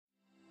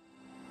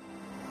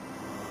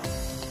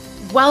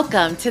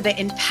Welcome to the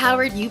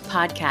Empowered You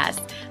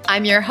podcast.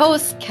 I'm your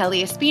host,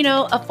 Kelly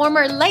Espino, a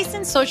former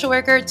licensed social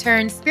worker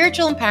turned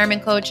spiritual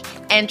empowerment coach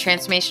and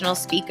transformational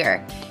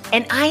speaker.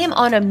 And I am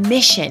on a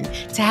mission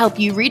to help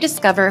you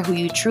rediscover who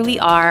you truly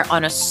are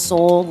on a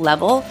soul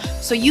level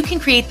so you can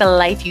create the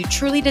life you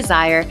truly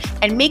desire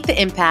and make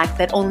the impact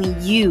that only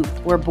you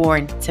were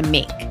born to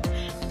make.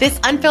 This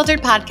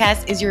unfiltered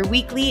podcast is your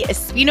weekly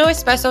Espino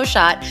Espresso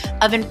shot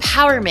of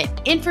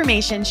empowerment,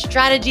 information,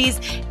 strategies,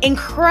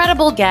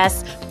 incredible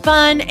guests,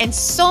 fun, and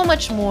so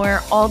much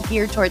more, all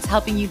geared towards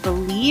helping you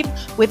believe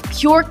with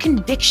pure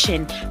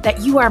conviction that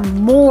you are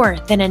more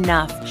than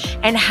enough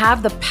and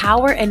have the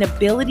power and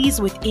abilities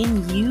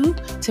within you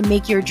to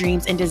make your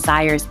dreams and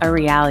desires a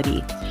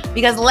reality.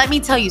 Because let me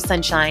tell you,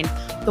 sunshine,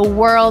 the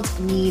world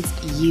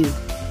needs you.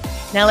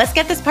 Now let's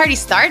get this party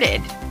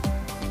started.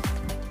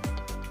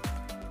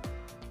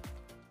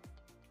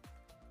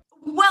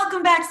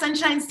 Welcome back,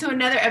 Sunshines, to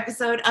another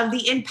episode of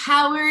the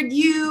Empowered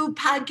You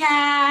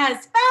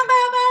podcast. Bow,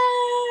 bow,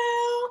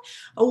 bow.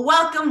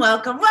 Welcome,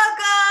 welcome,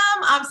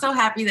 welcome. I'm so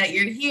happy that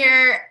you're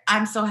here.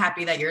 I'm so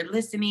happy that you're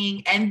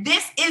listening. And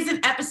this is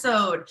an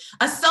episode,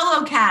 a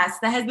solo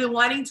cast that has been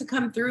wanting to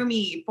come through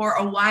me for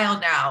a while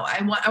now.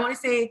 I want to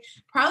say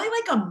probably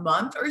like a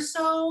month or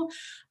so.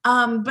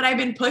 But I've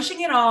been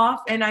pushing it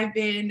off, and I've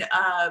been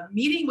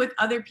meeting with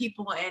other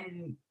people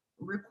and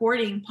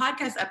recording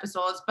podcast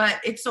episodes,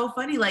 but it's so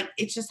funny, like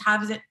it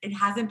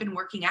hasn't been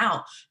working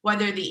out,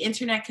 whether the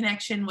internet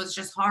connection was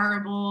just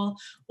horrible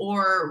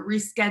or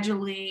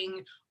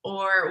rescheduling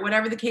or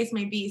whatever the case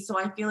may be. So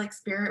I feel like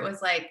Spirit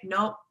was like,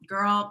 nope,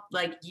 girl,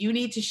 like you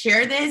need to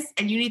share this,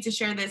 and you need to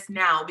share this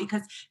now,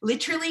 because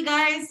literally,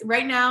 guys,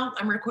 right now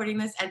I'm recording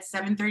this at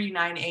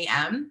 7:39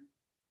 a.m.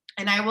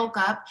 and I woke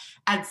up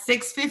at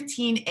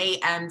 6:15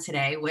 a.m.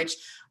 today, which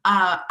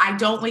I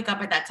don't wake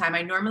up at that time.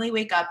 I normally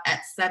wake up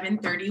at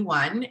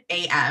 7:31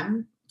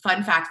 a.m.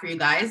 Fun fact for you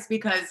guys,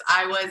 because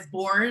I was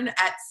born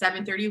at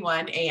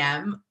 7:31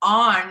 a.m.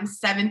 on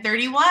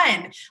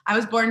 7/31. I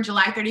was born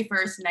July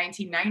 31st,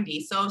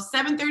 1990. So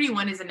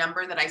 7:31 is a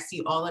number that I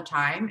see all the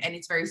time, and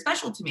it's very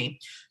special to me.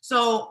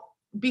 So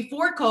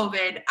before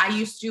COVID, I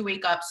used to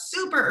wake up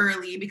super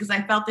early because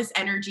I felt this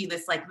energy,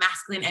 this like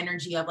masculine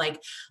energy of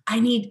like, I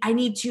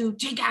need to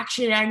take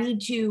action. I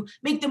need to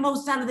make the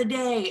most out of the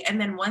day.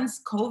 And then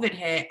once COVID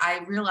hit, I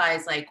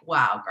realized like,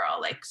 wow, girl,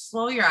 like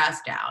slow your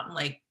ass down,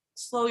 like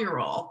slow your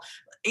roll.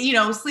 You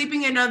know,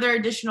 sleeping another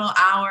additional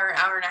hour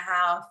and a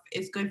half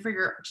is good for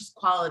your just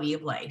quality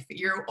of life,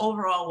 your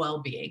overall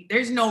well-being.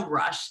 There's no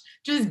rush,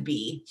 just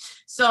be.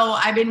 So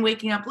I've been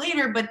waking up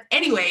later, but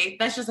anyway,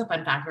 that's just a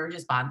fun fact. We're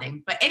just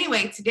bonding. But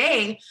anyway,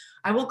 today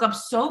I woke up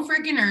so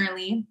freaking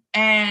early,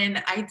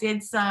 and I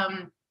did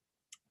some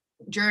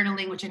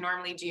journaling, which I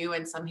normally do,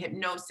 and some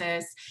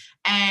hypnosis.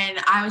 And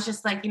I was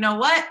just like, you know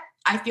what?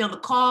 I feel the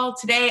call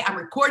today. I'm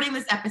recording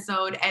this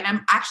episode, and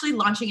I'm actually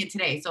launching it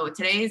today. So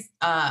today's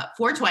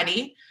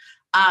 4/20,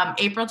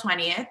 April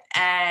 20th,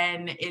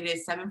 and it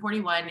is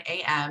 7:41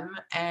 a.m.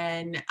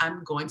 and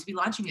I'm going to be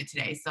launching it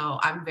today. So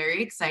I'm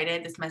very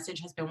excited. This message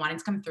has been wanting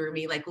to come through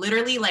me. Like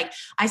literally, like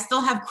I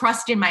still have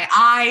crust in my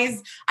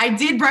eyes. I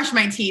did brush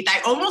my teeth.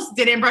 I almost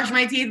didn't brush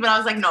my teeth, but I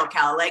was like, no,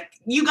 Cal, like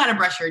you got to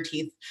brush your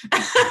teeth.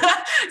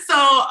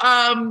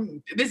 So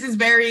this is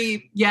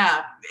very,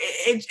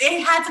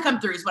 it had to come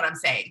through is what I'm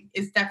saying.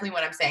 It's definitely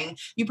what I'm saying.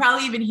 You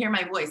probably even hear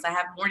my voice. I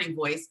have morning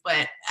voice,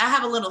 but I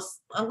have a little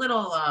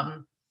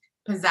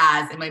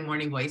pizzazz in my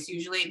morning voice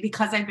usually,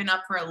 because I've been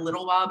up for a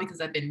little while,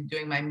 because I've been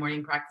doing my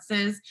morning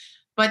practices,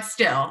 but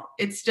still,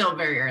 it's still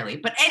very early.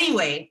 But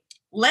anyway,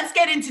 let's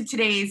get into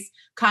today's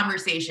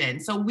conversation.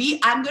 So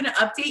I'm going to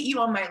update you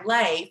on my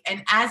life.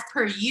 And as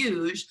per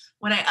usual,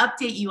 when I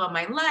update you on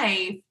my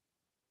life,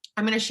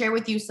 I'm going to share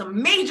with you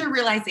some major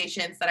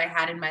realizations that I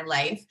had in my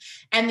life.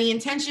 And the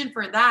intention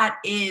for that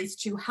is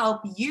to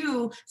help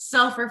you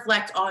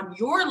self-reflect on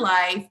your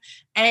life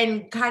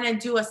and kind of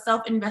do a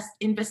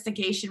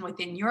self-investigation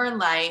within your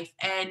life.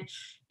 And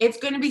it's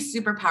going to be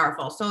super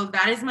powerful. So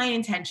that is my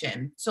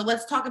intention. So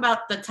let's talk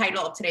about the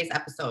title of today's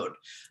episode.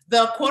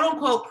 The quote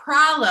unquote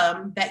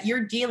problem that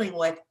you're dealing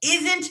with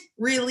isn't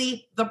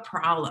really the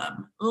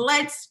problem.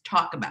 Let's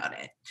talk about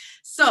it.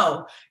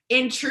 So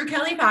in true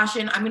Kelly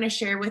fashion, I'm going to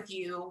share with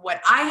you what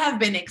I have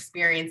been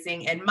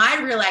experiencing and my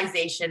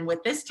realization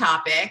with this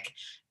topic,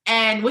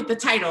 and with the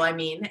title, I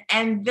mean,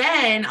 and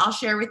then I'll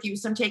share with you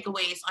some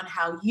takeaways on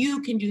how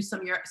you can do some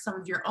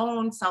of your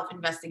own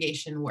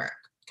self-investigation work.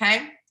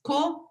 Okay,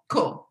 cool.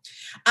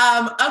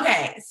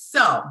 Okay,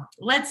 so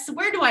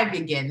where do I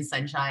begin,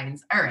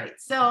 sunshines? All right,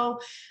 so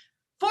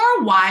for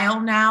a while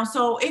now,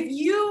 so if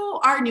you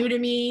are new to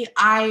me,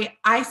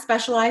 I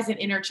specialize in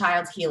inner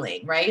child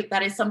healing, right?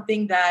 That is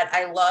something that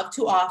I love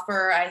to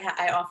offer.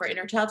 I offer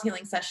inner child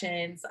healing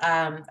sessions.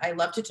 I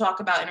love to talk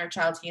about inner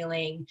child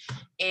healing,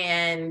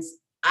 and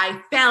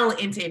I fell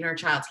into inner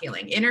child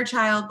healing. Inner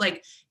child,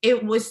 like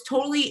it was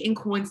totally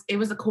it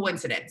was a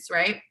coincidence,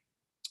 right?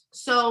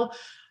 So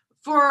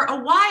for a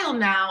while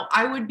now,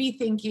 I would be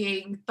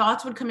thinking,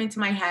 thoughts would come into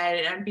my head,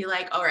 and I'd be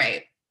like, all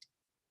right,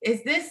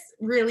 is this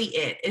really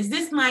it? Is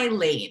this my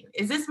lane?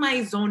 Is this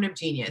my zone of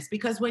genius?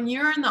 Because when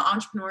you're in the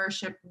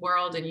entrepreneurship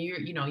world and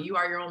you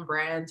are your own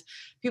brand,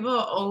 people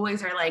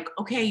always are like,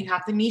 okay, you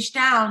have to niche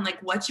down. Like,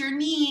 what's your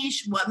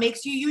niche? What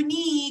makes you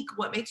unique?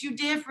 What makes you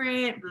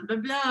different? Blah, blah,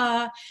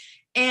 blah.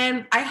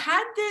 And I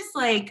had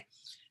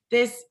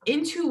this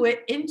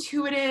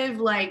intuitive,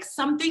 like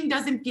something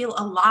doesn't feel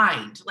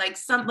aligned.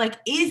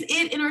 Is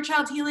it inner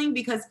child healing?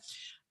 Because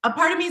a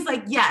part of me is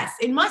like, yes,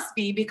 it must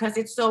be, because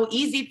it's so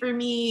easy for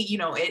me.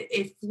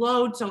 It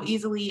flowed so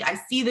easily. I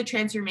see the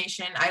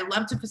transformation. I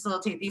love to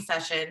facilitate these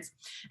sessions.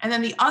 And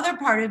then the other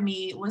part of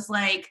me was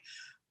like,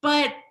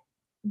 but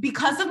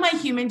because of my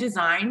human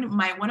design,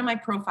 one of my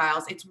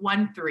profiles, it's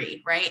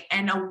 1-3, right?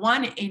 And a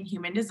 1 in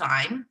human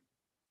design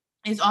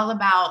is all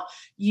about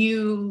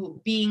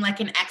you being like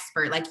an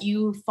expert, like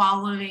you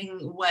following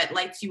what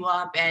lights you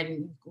up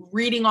and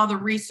reading all the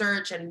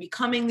research and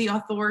becoming the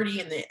authority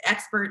and the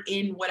expert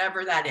in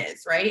whatever that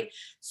is, right?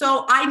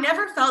 So I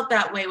never felt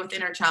that way with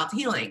inner child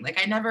healing.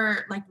 Like I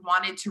never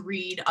wanted to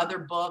read other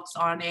books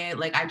on it.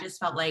 Like I just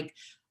felt like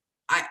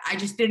I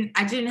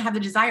didn't have the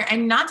desire.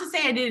 And not to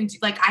say I didn't,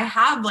 like I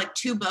have like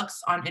 2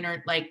 books on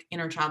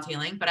inner child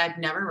healing, but I've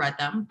never read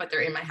them, but they're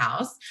in my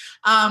house.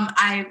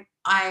 I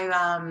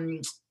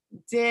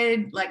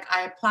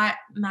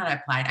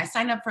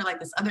signed up for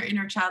like this other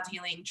inner child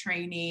healing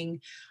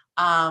training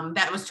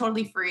that was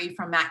totally free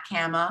from Matt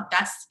Kama.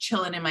 That's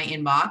chilling in my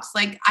inbox.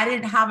 Like I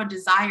didn't have a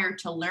desire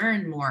to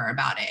learn more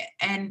about it.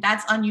 And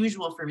that's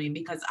unusual for me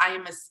because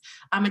I'm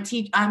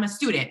a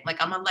student, like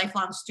I'm a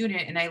lifelong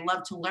student and I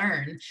love to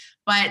learn.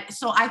 But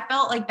so I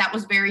felt like that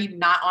was very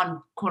not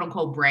on quote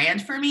unquote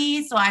brand for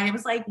me. So I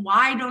was like,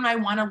 why don't I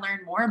want to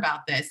learn more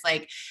about this?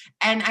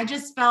 And I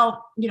just felt,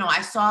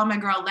 I saw my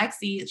girl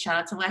Lexi, shout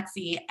out to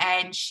Lexi,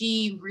 and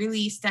she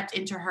really stepped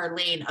into her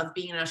lane of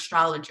being an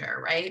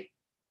astrologer, right?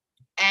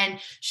 And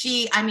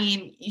she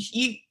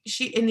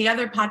in the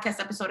other podcast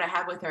episode I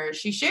had with her,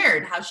 she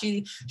shared how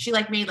she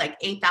made like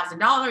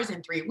 $8,000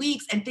 in 3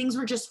 weeks and things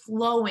were just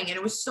flowing. And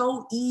it was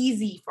so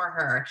easy for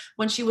her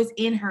when she was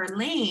in her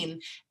lane.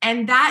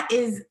 And that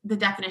is the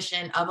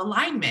definition of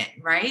alignment,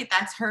 right?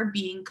 That's her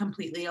being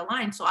completely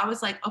aligned. So I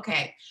was like,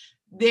 okay,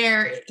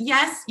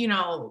 yes,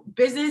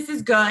 business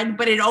is good,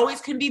 but it always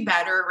can be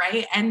better,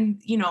 right?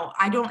 And,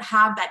 I don't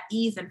have that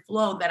ease and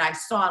flow that I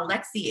saw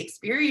Lexi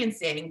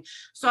experiencing.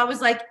 So I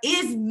was like,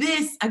 is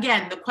this,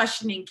 again, the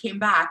questioning came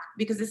back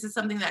because this is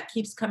something that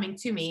keeps coming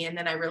to me. And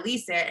then I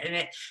release it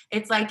and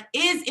it's like,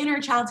 is inner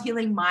child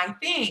healing my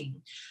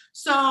thing?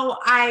 So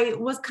I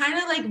was kind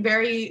of like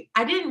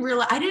I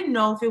didn't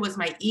know if it was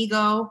my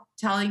ego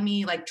telling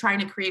me, like trying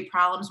to create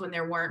problems when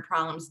there weren't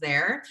problems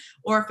there,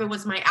 or if it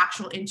was my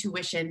actual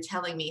intuition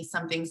telling me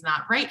something's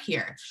not right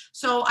here.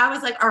 So I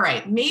was like, all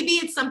right, maybe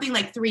it's something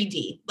like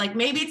 3D, like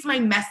maybe it's my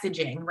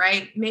messaging,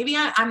 right? Maybe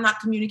I'm not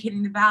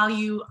communicating the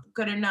value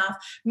good enough.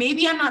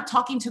 Maybe I'm not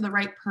talking to the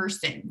right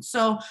person.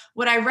 So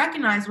what I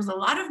recognized was a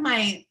lot of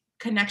my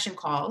connection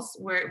calls,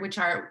 which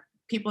are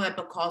people that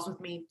book calls with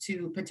me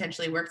to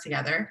potentially work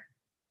together.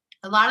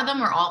 A lot of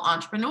them were all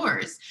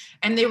entrepreneurs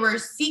and they were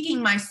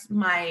seeking my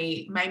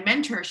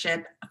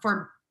mentorship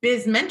for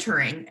biz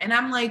mentoring. And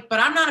I'm like, but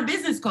I'm not a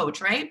business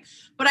coach, right?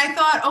 But I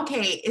thought,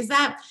 okay, is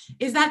that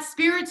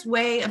spirit's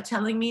way of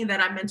telling me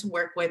that I'm meant to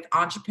work with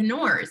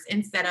entrepreneurs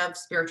instead of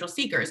spiritual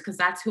seekers? Because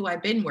that's who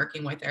I've been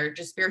working with, are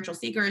just spiritual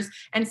seekers.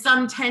 And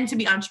some tend to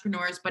be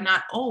entrepreneurs, but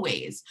not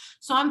always.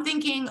 So I'm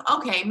thinking,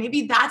 okay,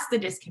 maybe that's the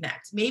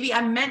disconnect. Maybe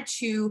I'm meant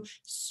to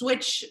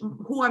switch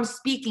who I'm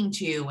speaking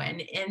to.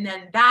 And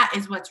then that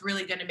is what's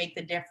really going to make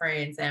the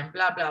difference and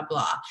blah, blah,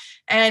 blah.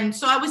 And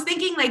so I was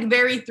thinking like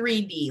very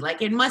 3D,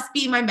 like it must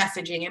be my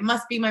messaging. It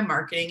must be my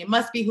marketing. It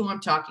must be who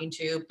I'm talking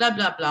to, blah,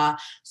 blah, blah.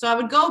 So I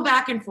would go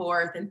back and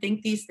forth and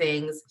think these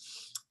things.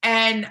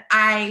 And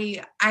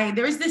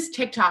there was this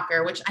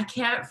TikToker, which I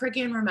can't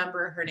freaking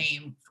remember her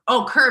name.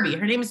 Oh, Kirby.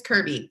 Her name is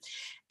Kirby.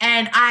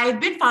 And I've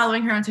been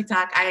following her on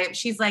TikTok.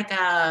 She's like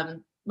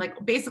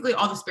basically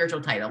all the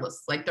spiritual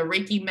titles, like the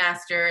Reiki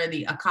master,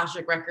 the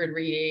Akashic record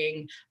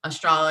reading,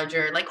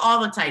 astrologer, like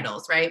all the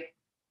titles, right?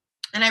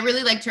 And I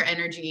really liked her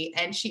energy.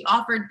 And she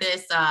offered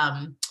this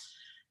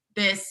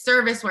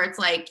service where it's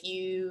like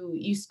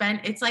you spend,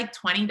 it's like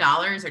 $20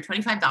 or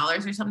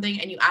 $25 or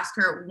something, and you ask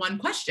her one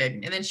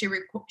question, and then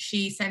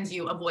she sends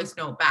you a voice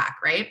note back,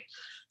 right?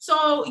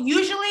 So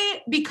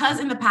usually, because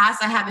in the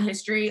past I have a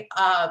history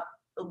of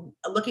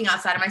looking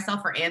outside of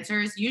myself for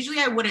answers, usually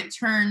I wouldn't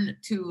turn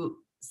to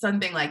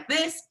something like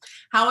this.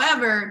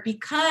 However,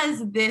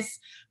 because this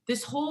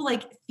whole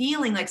like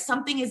feeling like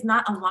something is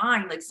not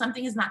aligned, like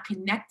something is not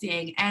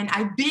connecting, and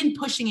I've been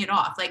pushing it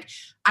off. Like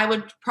I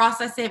would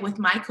process it with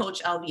my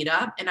coach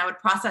Alvita, and I would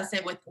process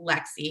it with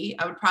Lexi.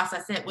 I would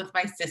process it with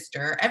my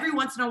sister. Every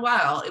once in a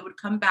while, it would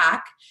come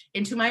back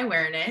into my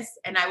awareness,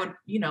 and I would,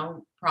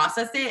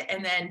 process it.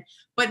 And then,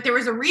 but there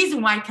was a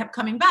reason why it kept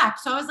coming back.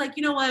 So I was like,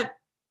 you know what?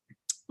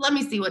 let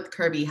me see what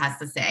Kirby has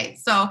to say.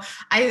 So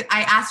I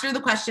asked her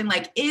the question,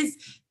 like, is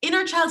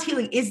inner child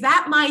healing, is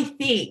that my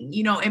thing?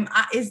 You know,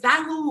 is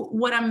that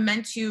what I'm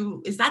meant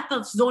to, is that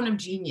the zone of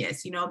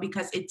genius, you know,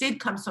 because it did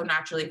come so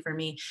naturally for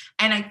me.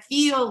 And I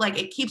feel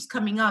like it keeps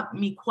coming up,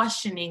 me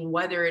questioning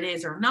whether it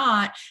is or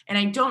not. And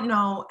I don't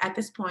know at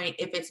this point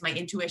if it's my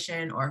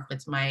intuition or if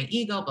it's my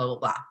ego, blah, blah,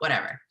 blah,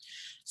 whatever.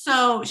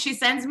 So she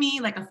sends me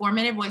like a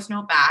 4-minute voice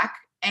note back.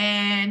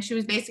 And she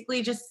was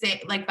basically just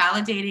like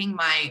validating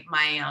my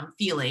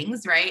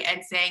feelings, right?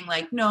 And saying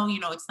like, no, you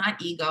know, it's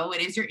not ego,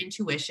 it is your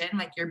intuition.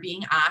 Like you're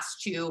being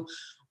asked to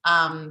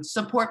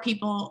support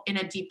people in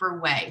a deeper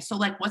way. So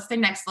like, what's the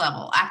next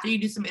level after you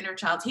do some inner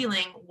child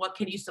healing? What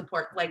can you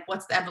support? Like,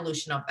 what's the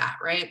evolution of that,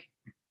 right?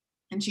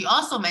 And she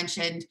also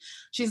mentioned,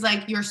 she's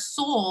like, your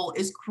soul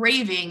is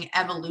craving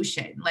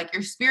evolution. Like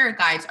your spirit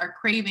guides are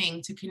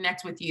craving to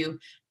connect with you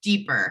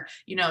deeper.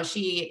 You know,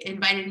 she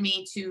invited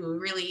me to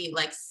really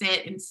like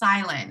sit in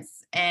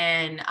silence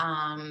and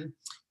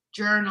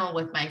journal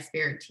with my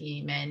spirit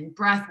team and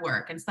breath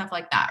work and stuff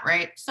like that.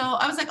 Right. So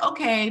I was like,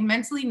 okay,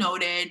 mentally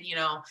noted, you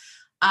know.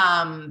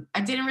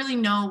 I didn't really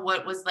know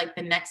what was like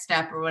the next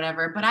step or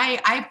whatever, but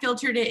I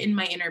filtered it in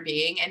my inner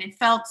being and it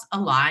felt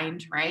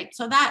aligned, right?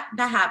 So that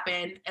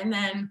happened. And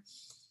then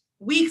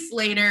weeks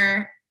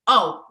later,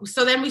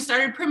 so then we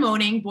started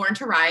promoting Born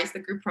to Rise, the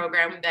group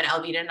program that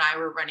Alvita and I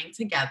were running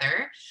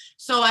together.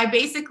 So I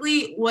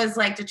basically was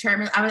like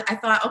determined. I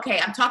thought, okay,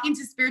 I'm talking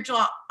to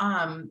spiritual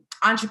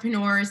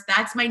entrepreneurs.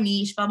 That's my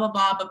niche, blah, blah,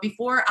 blah. But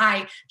before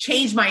I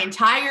change my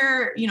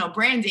entire, you know,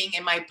 branding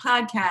and my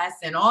podcast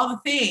and all the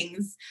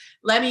things,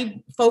 let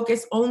me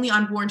focus only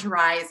on Born to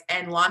Rise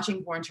and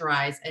launching Born to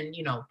Rise and,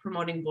 you know,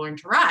 promoting Born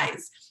to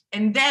Rise.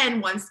 And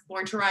then once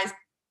Born to Rise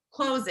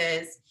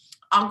closes,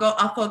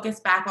 I'll focus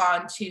back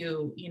on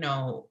to, you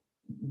know,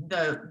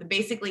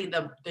 basically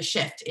the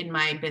shift in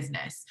my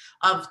business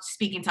of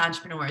speaking to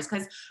entrepreneurs.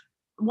 Because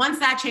once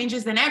that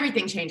changes, then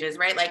everything changes,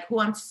 right? Like who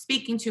I'm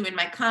speaking to in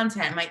my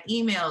content, my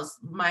emails,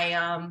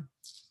 my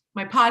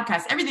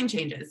podcast, everything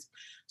changes.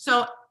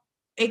 So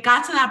it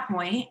got to that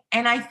point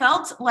and I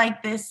felt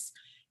like this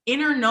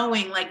inner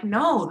knowing, like,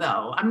 no,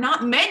 though, I'm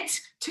not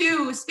meant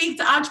to speak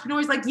to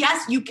entrepreneurs. Like,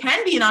 yes, you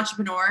can be an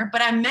entrepreneur,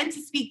 but I'm meant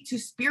to speak to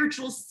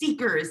spiritual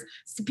seekers,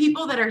 to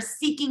people that are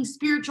seeking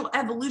spiritual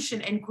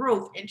evolution and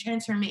growth and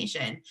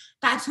transformation.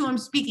 That's who I'm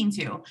speaking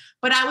to.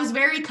 But I was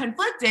very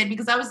conflicted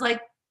because I was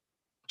like,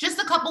 just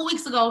a couple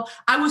weeks ago,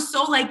 I was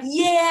so like,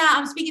 yeah,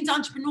 I'm speaking to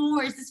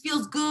entrepreneurs. This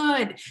feels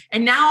good.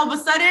 And now all of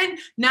a sudden,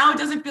 now it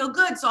doesn't feel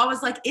good. So I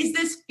was like, is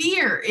this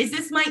fear? Is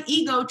this my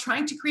ego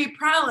trying to create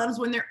problems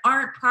when there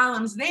aren't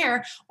problems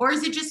there? Or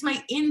is it just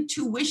my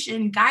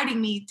intuition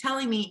guiding me,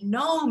 telling me,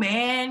 no,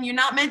 man, you're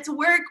not meant to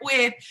work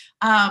with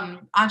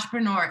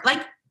entrepreneur.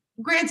 Like,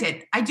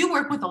 granted, I do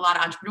work with a lot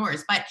of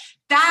entrepreneurs, but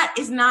that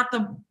is not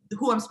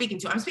who I'm speaking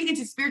to. I'm speaking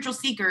to spiritual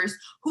seekers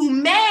who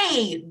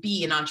may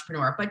be an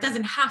entrepreneur, but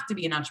doesn't have to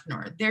be an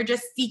entrepreneur. They're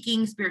just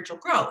seeking spiritual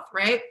growth,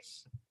 right?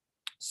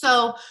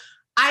 So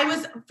I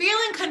was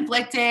feeling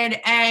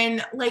conflicted,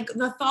 and like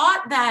the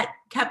thought that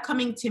kept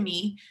coming to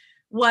me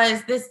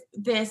was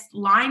this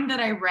line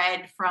that I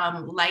read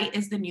from Light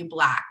is the New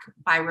Black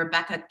by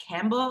Rebecca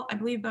Campbell. I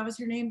believe that was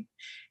her name.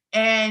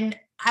 And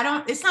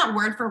it's not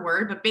word for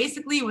word, but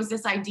basically it was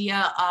this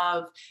idea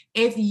of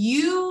if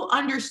you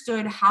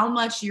understood how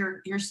much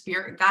your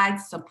spirit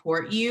guides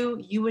support you,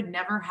 you would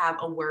never have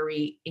a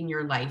worry in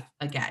your life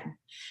again.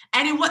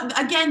 And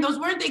again, those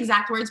weren't the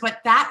exact words, but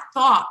that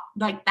thought,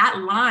 like that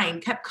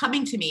line kept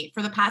coming to me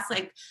for the past,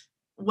 like,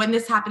 when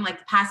this happened, like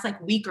the past like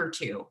week or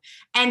two.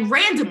 And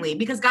randomly,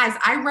 because guys,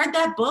 I read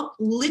that book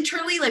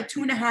literally like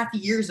 2.5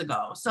 years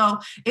ago. So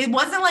it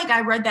wasn't like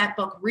I read that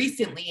book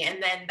recently and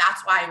then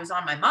that's why it was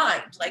on my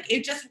mind. Like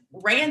it just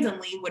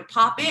randomly would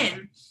pop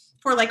in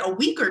for like a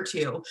week or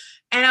two.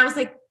 And I was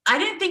like, I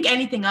didn't think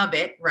anything of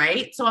it,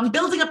 right? So I'm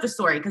building up the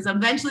story because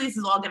eventually this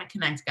is all going to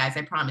connect, guys.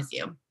 I promise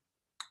you.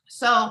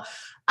 So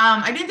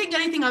I didn't think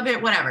anything of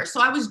it, whatever. So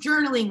I was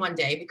journaling one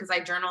day because I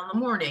journal in the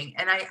morning,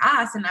 and I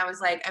asked, and I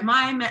was like, am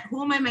I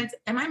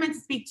meant to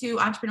speak to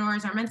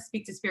entrepreneurs, or am I meant to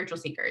speak to spiritual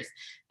seekers?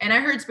 And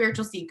I heard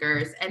spiritual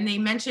seekers, and they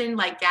mentioned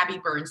like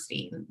Gabby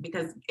Bernstein,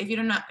 because if you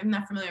don't know, I'm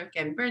not familiar with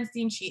Gabby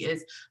Bernstein, she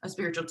is a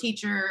spiritual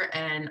teacher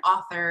and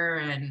author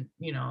and,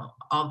 you know,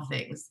 all the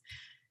things.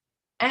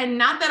 And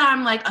not that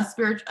I'm like a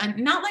spiritual,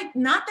 not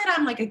that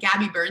I'm like a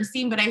Gabby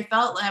Bernstein, but I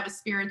felt that was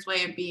Spirit's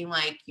way of being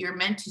like, you're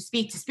meant to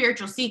speak to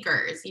spiritual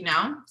seekers, you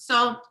know?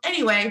 So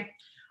anyway,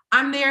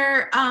 I'm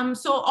there.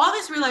 So all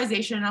this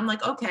realization, I'm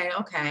like,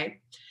 okay.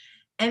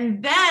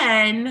 And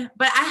then,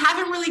 but I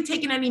haven't really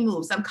taken any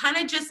moves. I'm kind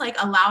of just like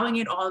allowing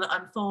it all to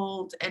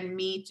unfold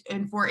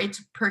and for it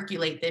to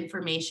percolate the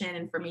information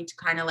and for me to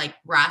kind of like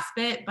grasp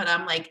it. But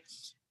I'm like,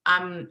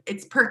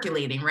 it's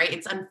percolating, right?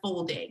 It's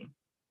unfolding.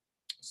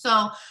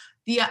 So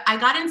I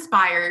got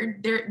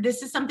inspired.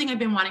 This is something I've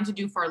been wanting to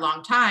do for a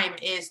long time,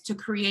 is to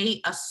create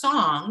a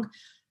song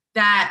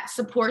that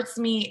supports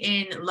me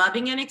in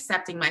loving and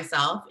accepting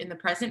myself in the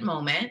present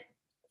moment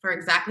for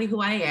exactly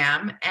who I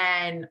am,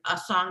 and a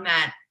song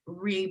that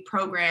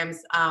reprograms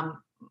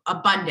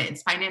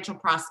abundance, financial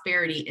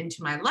prosperity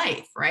into my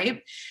life,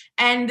 right?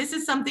 And this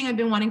is something I've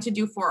been wanting to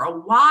do for a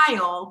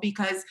while,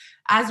 because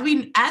as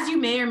you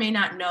may or may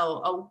not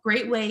know, a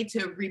great way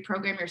to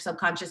reprogram your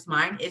subconscious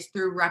mind is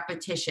through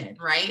repetition,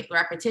 right?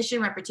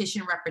 Repetition,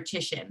 repetition,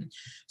 repetition.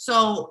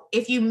 So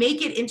if you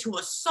make it into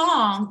a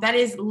song, that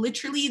is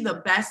literally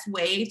the best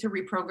way to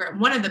reprogram,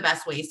 one of the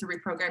best ways to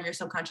reprogram your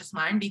subconscious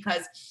mind,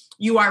 because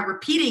you are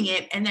repeating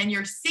it and then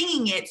you're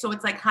singing it. So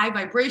it's like high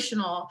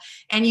vibrational,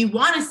 and you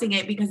want to sing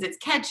it because it's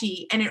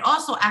catchy, and it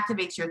also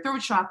activates your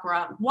throat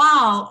chakra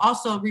while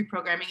also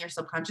reprogramming your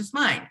subconscious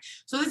mind.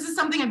 So this is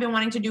something I've been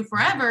wanting to do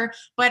forever,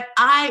 but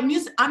I'm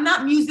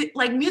not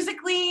musically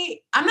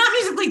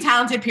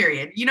talented,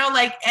 period. You know,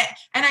 like,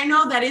 and I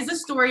know that is a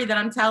story that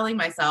I'm telling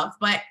myself,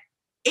 but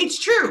it's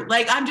true.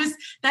 Like,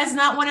 that's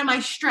not one of my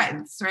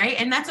strengths, right?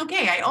 And that's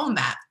okay. I own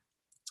that.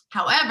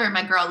 However,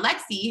 my girl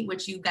Lexi,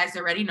 which you guys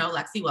already know,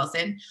 Lexi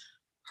Wilson,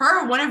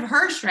 one of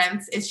her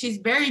strengths is she's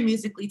very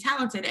musically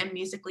talented and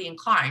musically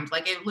inclined.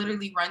 Like, it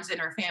literally runs in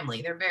her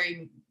family. They're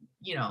very,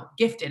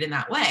 gifted in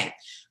that way.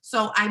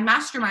 So I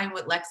mastermind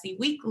with Lexi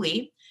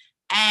weekly,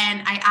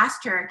 and I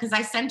asked her, because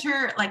I sent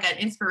her like an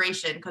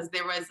inspiration, because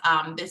there was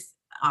this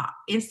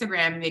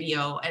Instagram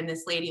video, and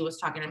this lady was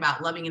talking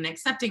about loving and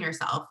accepting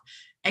herself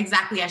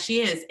exactly as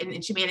she is,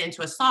 and she made it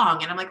into a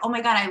song, and I'm like, oh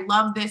my God, I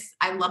love this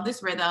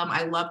rhythm,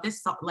 I love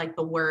this, like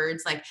the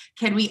words, like,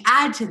 can we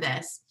add to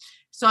this?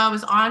 So I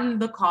was on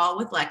the call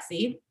with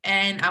Lexi,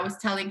 and I was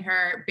telling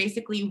her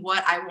basically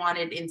what I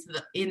wanted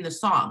in the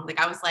song. Like,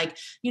 I was like,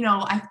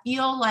 I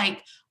feel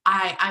like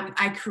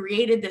I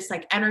created this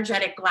like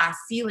energetic glass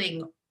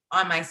ceiling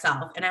on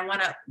myself, and I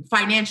want to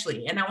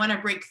financially, and I want to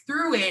break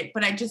through it,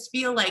 but I just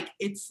feel like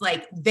it's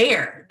like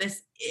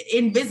this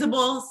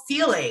invisible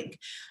ceiling.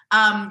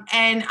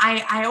 And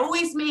I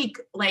always make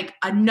like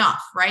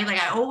enough, right?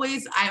 Like I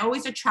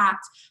always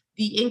attract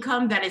the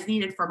income that is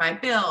needed for my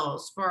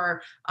bills,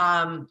 for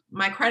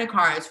my credit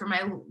cards, for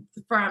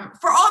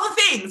all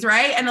the things,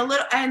 right? And a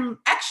little and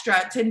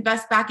extra to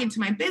invest back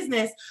into my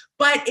business.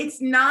 But it's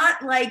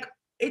not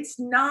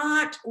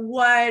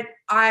what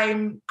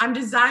I'm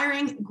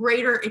desiring.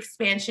 Greater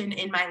expansion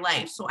in my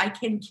life, so I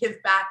can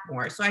give back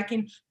more, so I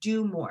can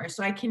do more,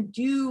 so I can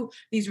do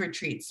these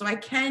retreats, so I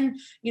can,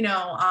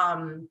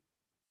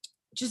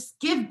 just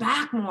give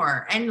back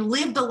more and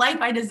live the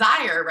life I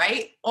desire,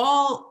 right?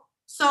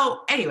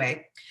 So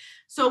anyway,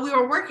 so we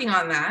were working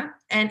on that.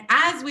 And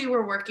as we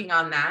were working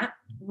on that,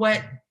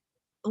 what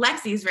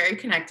Lexi is very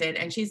connected,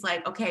 and she's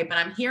like, okay, but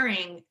I'm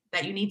hearing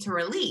that you need to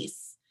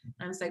release.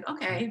 And I was like,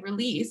 okay,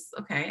 release.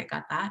 Okay, I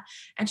got that.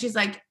 And she's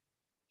like,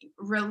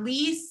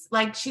 release,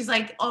 like, she's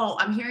like, oh,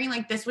 I'm hearing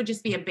like this would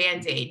just be a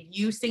band-aid.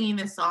 You singing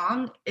this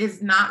song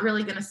is not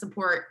really going to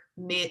support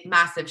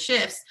massive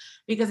shifts,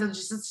 because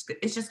it's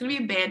just going to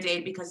be a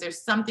band-aid, because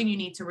there's something you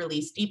need to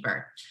release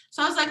deeper.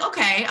 So I was like,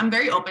 okay, I'm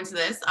very open to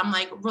this. I'm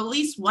like,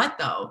 release what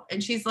though?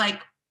 And she's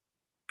like,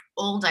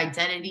 old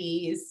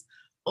identities,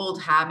 old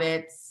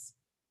habits,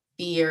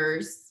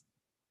 fears.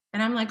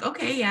 And I'm like,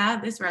 okay, yeah,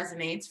 this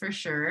resonates for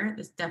sure.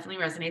 This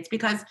definitely resonates,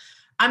 because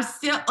I'm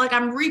still like,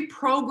 I'm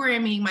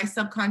reprogramming my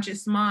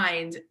subconscious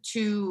mind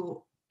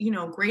to,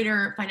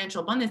 greater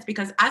financial abundance,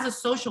 because as a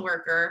social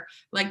worker,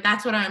 like,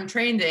 that's what I'm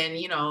trained in.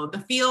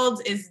 The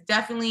field is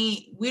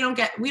definitely, we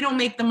don't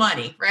make the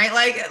money, right?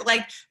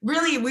 Like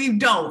really, we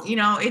don't,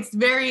 it's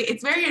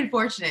very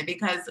unfortunate,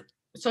 because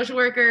social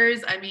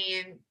workers, I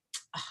mean,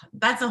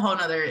 that's a whole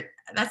nother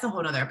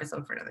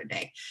episode for another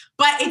day.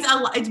 But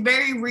it's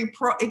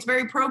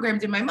very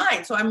programmed in my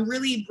mind. So I'm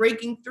really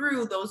breaking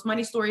through those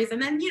money stories, and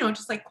then,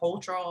 just like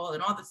cultural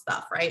and all this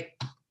stuff, right?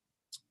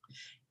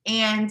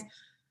 And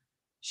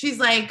she's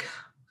like,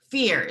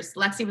 fears.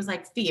 Lexi was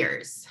like,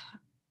 fears.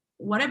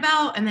 What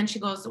about, and then she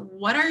goes,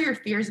 what are your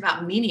fears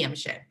about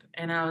mediumship?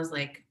 And I was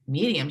like,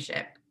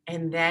 mediumship.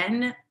 And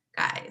then,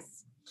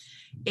 guys,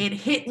 it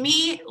hit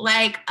me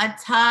like a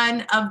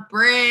ton of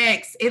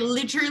bricks. It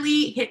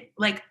literally hit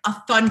like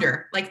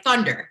thunder.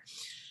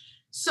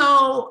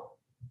 So,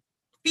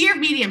 fear of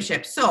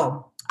mediumship.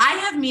 So I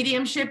have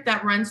mediumship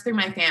that runs through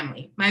my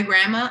family. My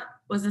grandma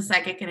was a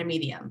psychic and a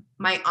medium.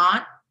 My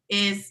aunt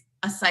is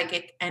a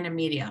psychic and a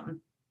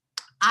medium.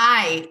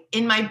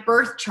 In my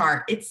birth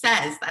chart, it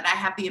says that I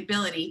have the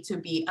ability to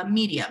be a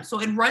medium. So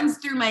it runs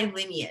through my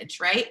lineage,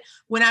 right?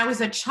 When I was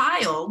a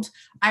child,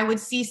 I would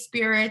see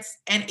spirits,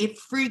 and it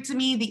freaked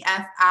me the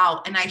F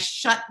out, and I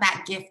shut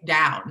that gift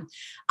down.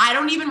 I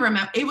don't even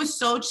remember. It was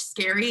so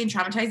scary and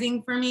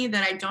traumatizing for me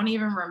that I don't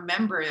even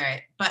remember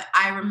it. But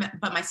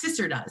but my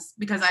sister does,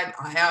 because I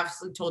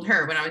obviously told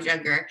her when I was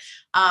younger.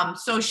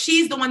 So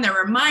she's the one that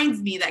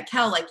reminds me that,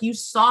 Kel, like, you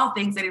saw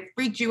things that it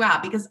freaked you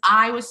out, because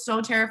I was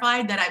so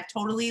terrified that I've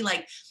totally,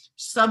 like,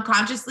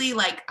 subconsciously,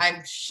 like,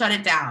 I've shut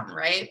it down,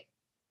 right?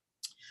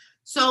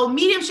 So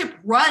mediumship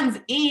runs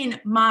in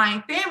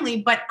my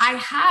family, but I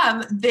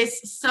have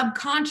this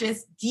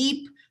subconscious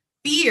deep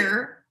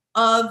fear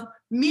of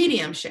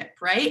mediumship,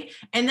 right?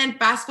 And then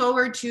fast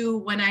forward to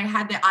when I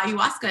had the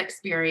ayahuasca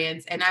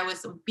experience and I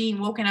was being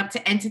woken up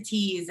to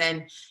entities,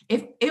 and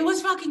it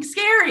was fucking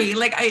scary.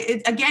 Like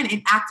again,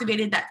 it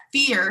activated that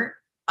fear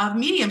of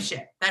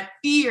mediumship, that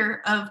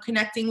fear of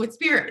connecting with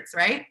spirits,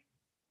 right?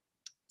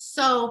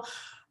 So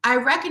I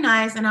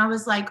recognized and I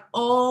was like,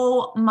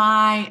 oh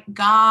my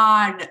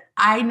God,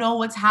 I know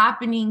what's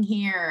happening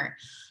here.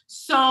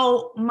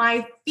 So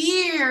my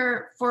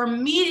fear for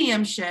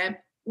mediumship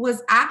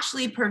was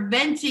actually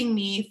preventing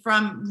me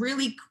from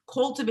really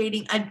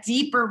cultivating a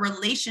deeper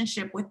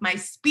relationship with my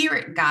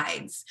spirit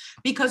guides.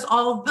 Because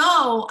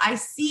although I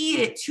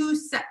see it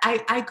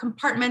I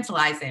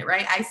compartmentalize it,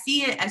 right? I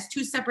see it as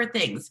two separate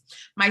things.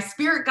 My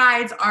spirit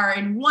guides are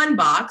in one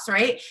box,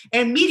 right?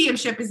 And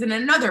mediumship is in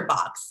another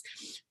box.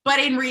 But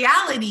in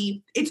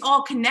reality, it's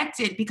all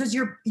connected because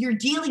you're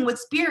dealing with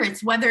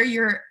spirits, whether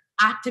you're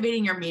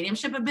activating your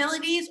mediumship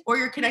abilities or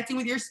you're connecting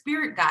with your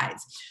spirit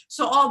guides.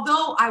 So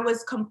although I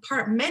was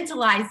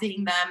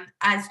compartmentalizing them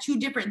as two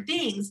different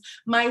things,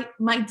 my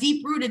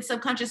deep-rooted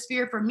subconscious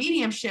fear for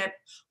mediumship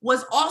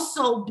was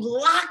also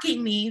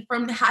blocking me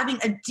from having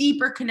a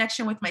deeper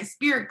connection with my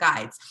spirit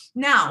guides.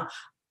 Now,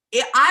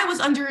 I was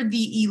under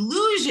the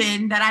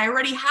illusion that I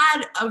already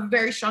had a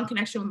very strong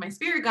connection with my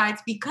spirit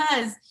guides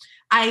because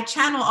I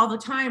channel all the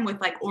time with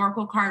like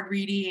oracle card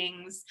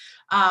readings,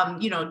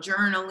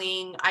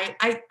 journaling.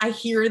 I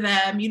hear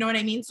them, you know what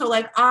I mean? So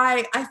like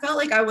I felt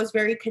like I was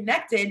very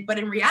connected, but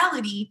in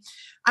reality,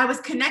 I was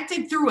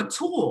connected through a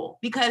tool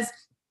because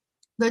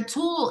the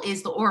tool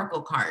is the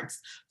oracle cards.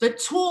 The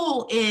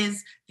tool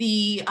is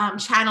the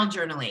channel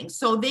journaling.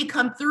 So they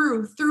come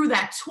through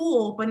that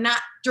tool, but not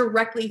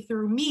directly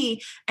through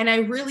me. And I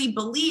really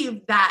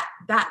believe that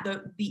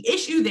the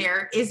issue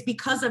there is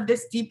because of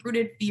this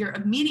deep-rooted fear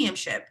of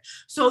mediumship.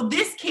 So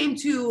this came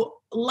to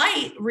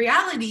light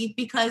reality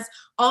because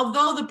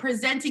although the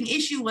presenting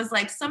issue was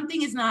like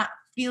something is not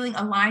feeling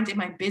aligned in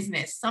my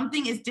business.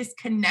 Something is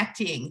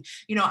disconnecting.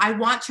 I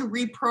want to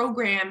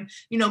reprogram,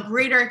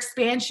 greater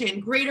expansion,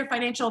 greater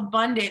financial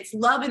abundance,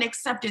 love and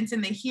acceptance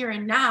in the here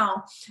and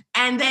now.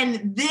 And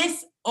then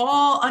this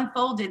all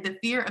unfolded, the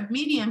fear of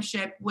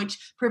mediumship,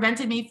 which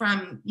prevented me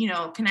from,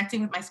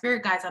 connecting with my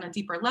spirit guides on a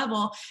deeper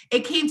level.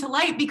 It came to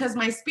light because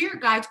my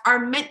spirit guides are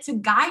meant to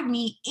guide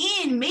me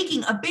in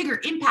making a bigger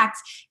impact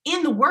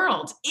in the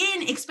world,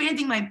 in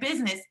expanding my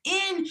business,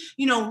 in,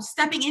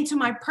 stepping into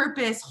my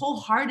purpose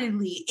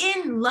wholeheartedly,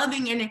 in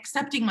loving and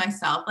accepting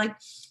myself. Like,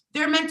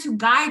 they're meant to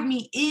guide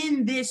me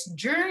in this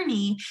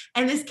journey.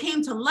 And this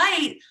came to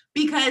light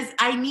because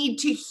I need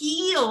to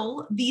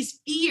heal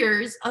these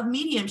fears of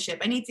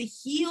mediumship. I need to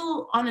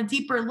heal on a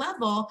deeper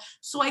level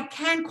so I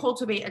can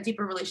cultivate a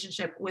deeper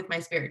relationship with my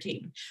spirit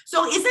team.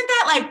 So isn't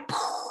that like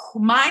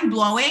mind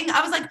blowing?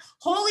 I was like,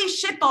 holy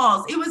shit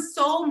balls. It was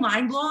so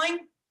mind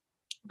blowing,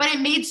 but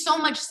it made so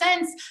much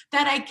sense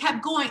that I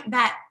kept going.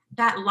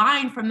 That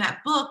line from that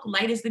book,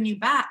 Light is the New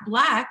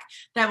Black,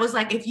 that was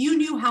like, if you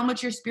knew how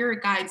much your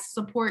spirit guides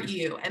support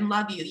you and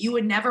love you, you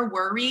would never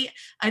worry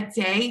a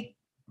day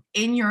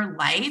in your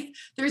life.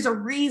 There's a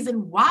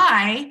reason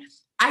why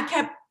I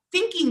kept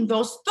thinking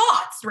those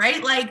thoughts,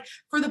 right? Like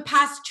for the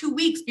past 2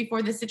 weeks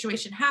before this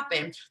situation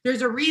happened,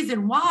 there's a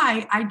reason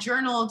why I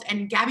journaled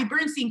and Gabby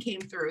Bernstein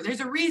came through. There's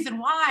a reason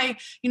why,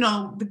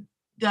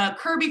 the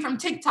Kirby from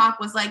TikTok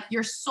was like,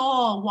 your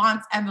soul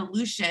wants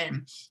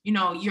evolution.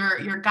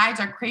 Your guides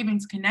are craving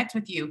to connect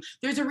with you.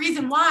 There's a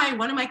reason why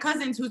one of my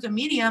cousins who's a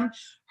medium,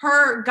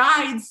 her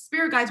guides,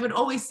 spirit guides would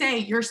always say,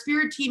 your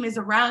spirit team is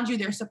around you.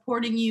 They're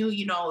supporting you.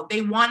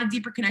 They want a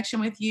deeper connection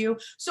with you.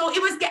 So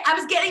I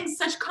was getting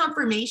such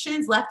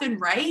confirmations left and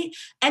right.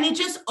 And it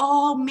just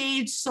all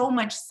made so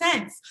much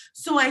sense.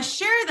 So I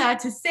share that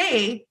to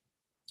say,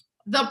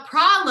 the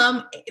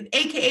problem,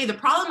 AKA the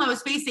problem I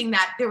was facing,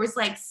 that there was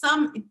like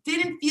something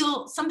didn't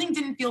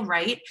feel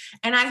right.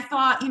 And I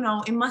thought,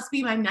 it must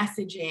be my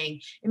messaging.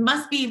 It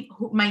must be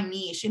my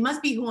niche. It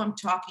must be who I'm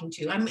talking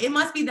to. It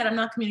must be that I'm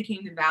not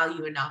communicating the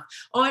value enough.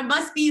 Or it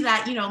must be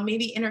that,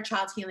 maybe inner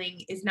child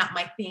healing is not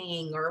my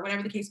thing, or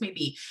whatever the case may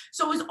be.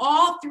 So it was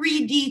all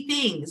 3D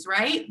things,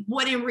 right?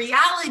 When in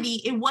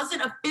reality, it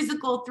wasn't a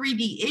physical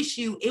 3D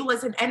issue. It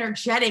was an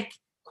energetic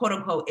quote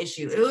unquote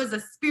issue. It was a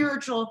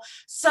spiritual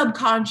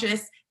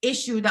subconscious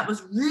issue that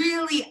was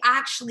really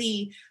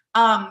actually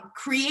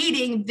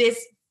creating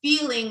this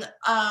feeling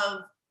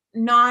of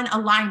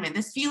non-alignment,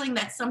 this feeling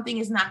that something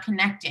is not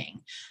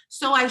connecting.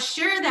 So I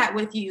share that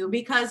with you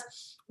because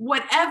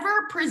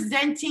whatever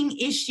presenting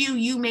issue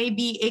you may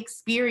be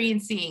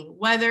experiencing,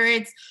 whether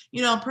it's,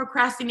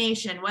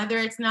 procrastination, whether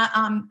it's not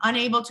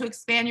unable to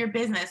expand your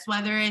business,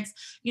 whether it's,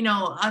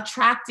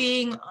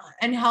 attracting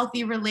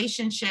unhealthy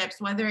relationships,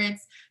 whether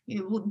it's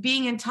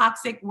being in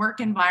toxic work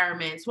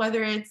environments,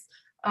 whether it's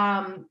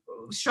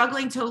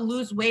struggling to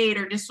lose weight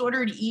or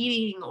disordered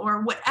eating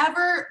or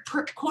whatever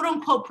quote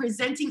unquote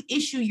presenting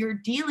issue you're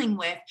dealing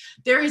with,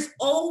 there is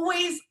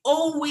always,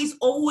 always,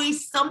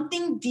 always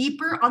something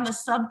deeper on the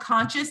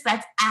subconscious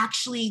that's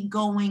actually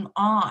going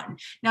on.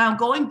 Now,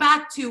 going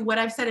back to what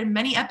I've said in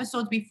many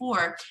episodes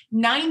before,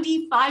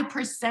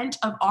 95%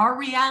 of our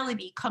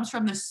reality comes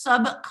from the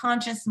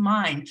subconscious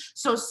mind.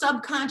 So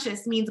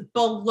subconscious means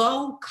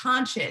below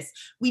conscious.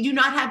 We do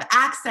not have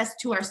access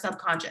to our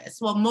subconscious.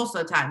 Well, most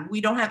of the time,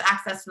 we don't have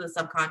access to the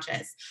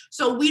subconscious.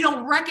 So we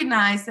don't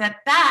recognize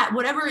that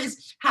whatever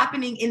is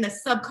happening in the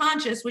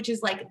subconscious, which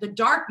is like the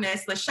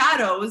darkness, the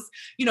shadows,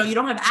 you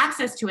don't have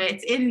access to it.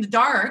 It's in the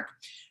dark.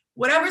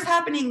 Whatever's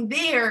happening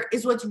there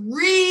is what's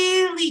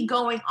really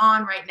going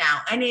on right now.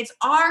 And it's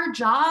our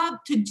job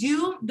to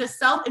do the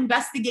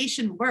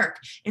self-investigation work.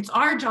 It's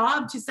our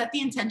job to set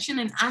the intention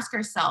and ask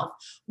ourselves,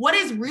 what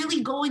is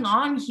really going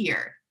on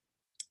here?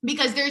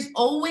 Because there's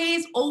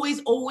always,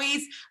 always,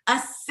 always a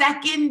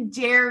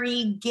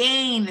secondary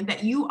gain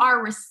that you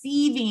are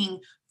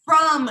receiving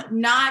from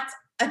not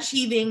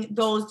achieving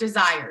those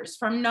desires,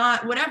 from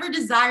not whatever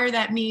desire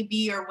that may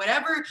be, or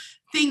whatever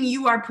thing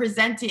you are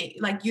presenting,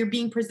 like you're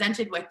being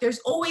presented with. There's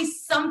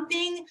always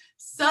something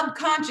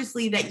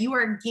subconsciously that you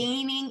are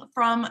gaining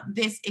from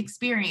this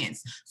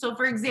experience. So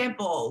for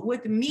example,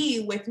 with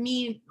me,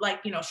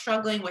 like,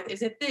 struggling with,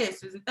 is it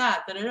this, is it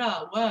that,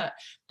 what?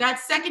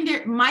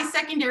 My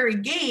secondary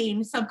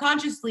gain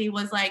subconsciously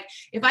was like,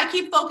 if I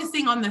keep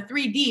focusing on the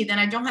 3D, then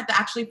I don't have to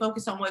actually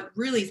focus on what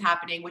really is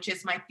happening, which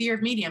is my fear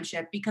of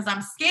mediumship, because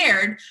I'm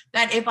scared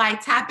that if I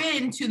tap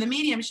into the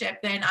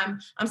mediumship, then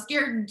I'm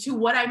scared to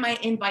what I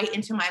might invite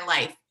into my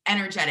life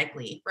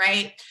energetically,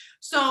 right?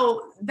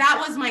 So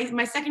that was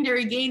my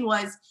secondary gain,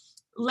 was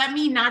let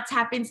me not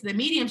tap into the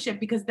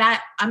mediumship, because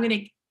that I'm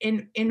going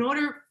to, in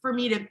order for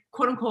me to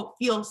quote unquote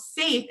feel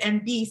safe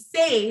and be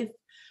safe,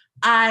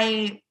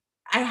 I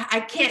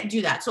can't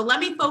do that. So let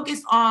me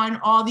focus on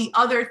all the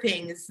other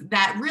things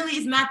that really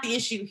is not the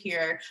issue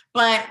here,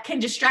 but can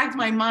distract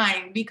my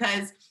mind,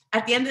 because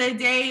at the end of the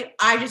day,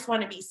 I just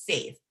want to be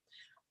safe.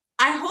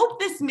 I hope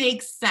this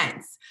makes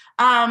sense.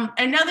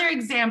 Another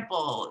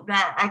example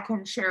that I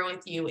can share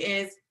with you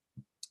is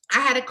I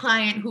had a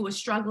client who was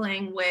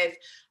struggling with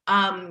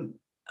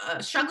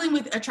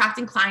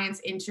attracting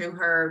clients into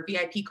her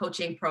VIP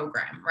coaching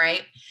program,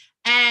 right?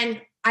 And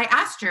I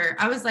asked her,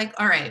 I was like,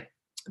 all right,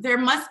 there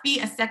must be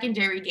a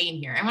secondary gain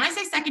here. And when I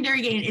say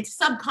secondary gain, it's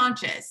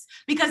subconscious,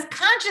 because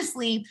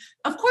consciously,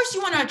 of course,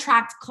 you want to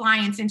attract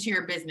clients into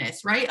your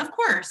business, right? Of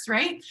course,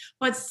 right?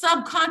 But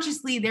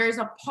subconsciously, there's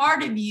a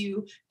part of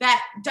you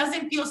that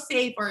doesn't feel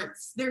safe, or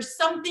there's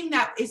something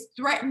that is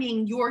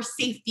threatening your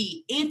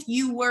safety if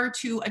you were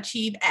to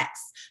achieve X.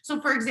 So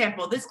for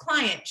example, this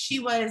client, she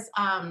was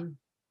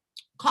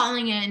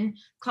calling in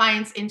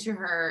clients into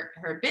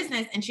her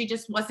business, and she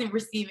just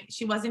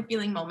she wasn't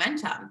feeling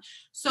momentum.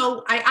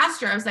 So I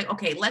asked her, I was like,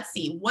 okay, let's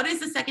see, what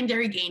is the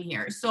secondary gain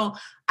here? So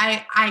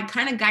I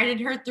kind of guided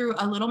her through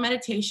a little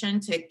meditation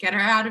to get her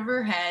out of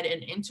her head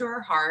and into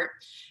her heart.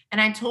 And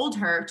I told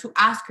her to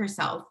ask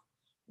herself,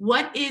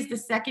 what is the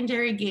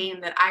secondary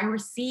gain that I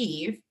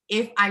receive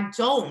if I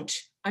don't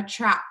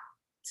attract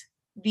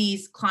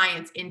these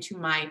clients into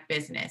my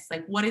business?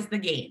 Like, what is the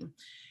gain?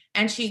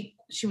 And she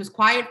was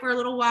quiet for a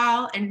little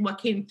while. And what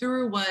came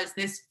through was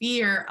this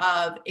fear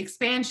of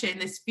expansion,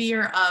 this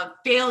fear of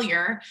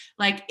failure.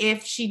 Like,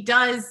 if she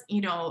does,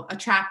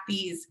 attract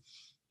these,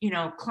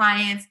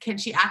 clients, can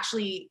she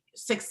actually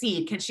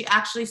succeed? Can she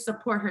actually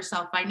support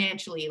herself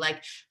financially?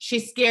 Like,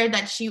 she's scared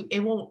that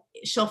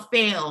she'll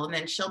fail, and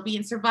then she'll be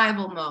in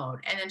survival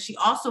mode. And then she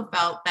also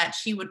felt that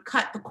she would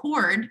cut the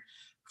cord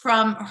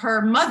from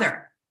her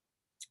mother,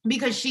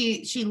 because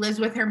she lives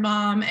with her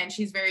mom and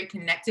she's very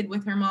connected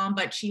with her mom,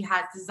 but she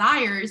has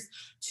desires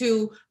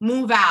to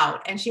move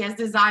out, and she has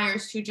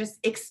desires to just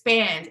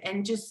expand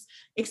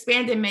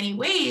in many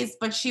ways.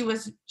 But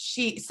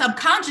she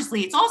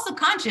subconsciously, it's all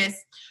subconscious,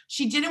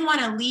 she didn't want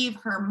to leave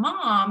her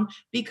mom,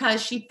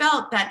 because she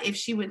felt that if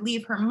she would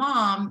leave her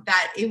mom,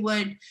 that it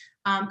would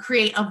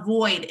create a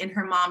void in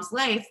her mom's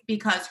life,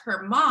 because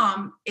her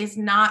mom is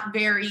not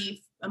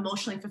very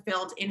emotionally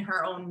fulfilled in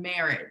her own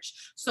marriage.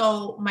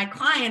 So my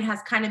client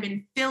has kind of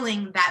been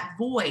filling that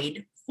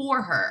void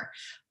for her.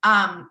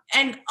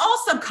 And all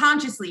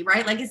subconsciously,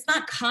 right? Like, it's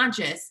not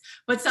conscious,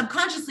 but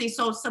subconsciously.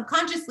 So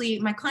subconsciously,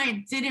 my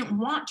client didn't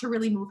want to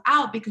really move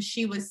out, because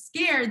she was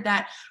scared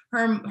that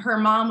her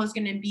mom was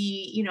going to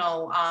be,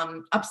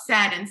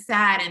 upset and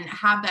sad and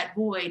have that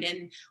void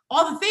and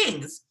all the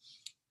things.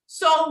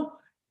 So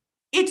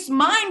it's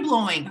mind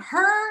blowing.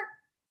 Her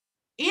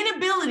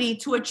inability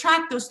to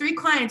attract those 3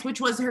 clients,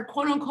 which was her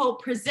quote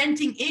unquote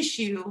presenting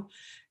issue,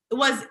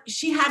 was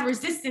she had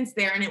resistance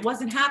there, and it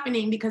wasn't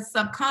happening because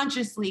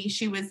subconsciously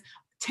she was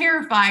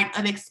terrified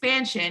of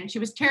expansion. She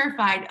was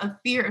terrified of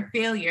fear of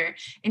failure.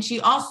 And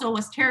she also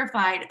was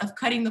terrified of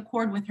cutting the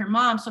cord with her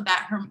mom, so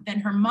that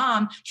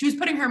she was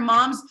putting her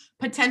mom's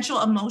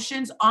potential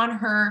emotions on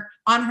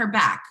her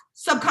back.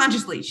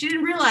 subconsciously. She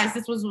didn't realize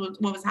this was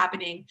what was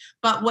happening,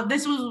 but what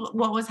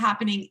was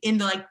happening in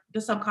the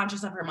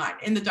subconscious of her mind,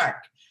 in the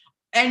dark.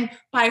 And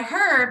by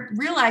her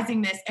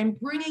realizing this and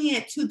bringing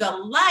it to the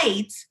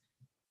light,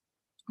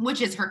 which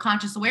is her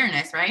conscious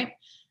awareness, right?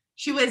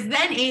 She was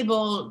then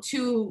able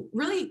to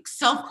really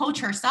self-coach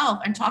herself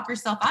and talk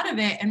herself out of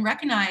it and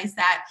recognize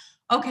that,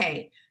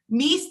 okay,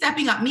 me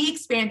stepping up, me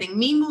expanding,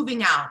 me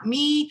moving out,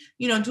 me,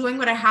 doing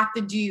what I have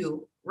to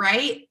do,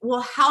 right,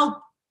 will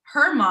help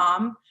her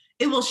mom.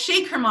 It will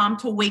shake her mom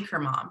to wake her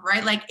mom,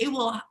 right? Like it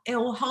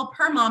will help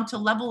her mom to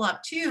level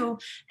up too,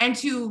 and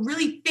to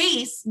really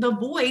face the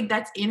void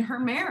that's in her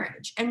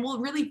marriage, and will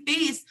really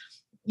face,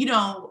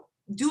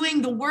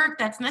 doing the work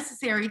that's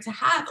necessary to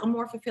have a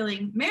more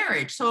fulfilling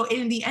marriage. So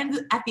at the end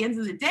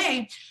of the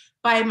day,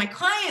 by my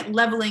client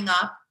leveling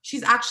up,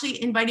 she's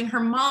actually inviting her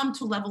mom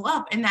to level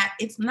up, and that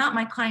it's not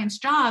my client's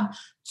job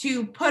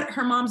to put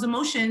her mom's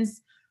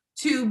emotions,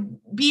 to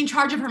be in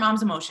charge of her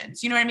mom's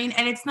emotions. You know what I mean?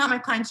 And it's not my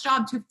client's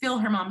job to fill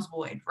her mom's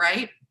void,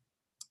 right?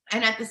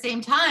 And at the same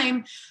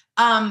time,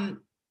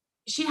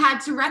 she had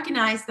to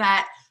recognize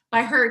that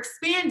by her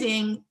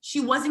expanding, she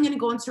wasn't going to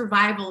go in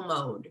survival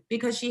mode,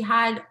 because she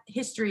had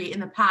history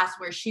in the past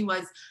where she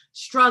was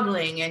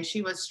struggling and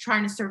she was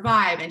trying to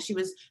survive and she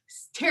was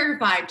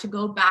terrified to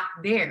go back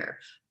there.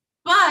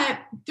 But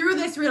through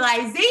this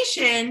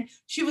realization,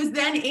 she was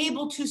then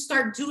able to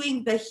start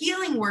doing the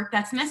healing work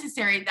that's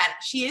necessary, that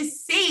she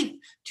is safe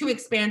to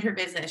expand her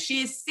business.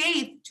 She is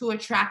safe to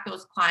attract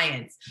those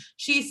clients.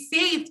 She's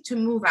safe to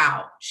move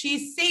out.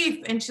 She's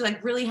safe. And she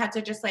really had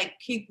to just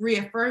keep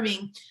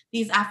reaffirming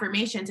these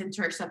affirmations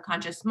into her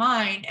subconscious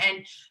mind.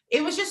 And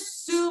it was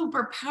just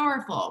super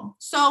powerful.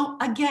 So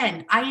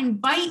again, I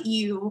invite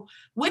you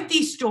with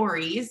these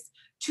stories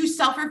to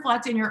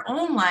self-reflect in your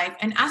own life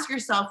and ask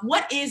yourself,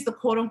 what is the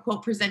quote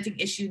unquote presenting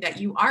issue that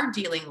you are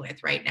dealing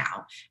with right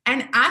now?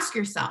 And ask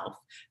yourself,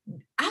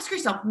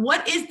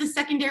 what is the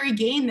secondary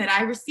gain that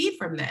I receive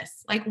from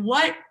this? Like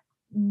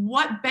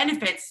what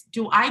benefits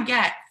do I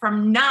get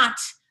from not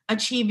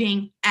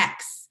achieving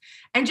X?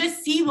 And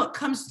just see what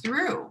comes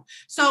through.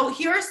 So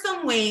here are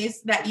some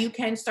ways that you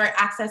can start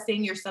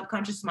accessing your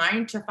subconscious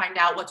mind to find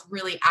out what's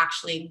really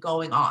actually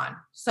going on.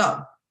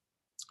 So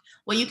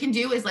what you can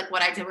do is like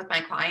what I did with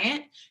my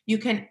client. You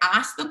can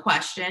ask the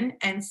question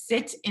and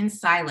sit in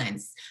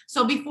silence.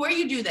 So before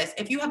you do this,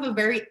 if you have a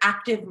very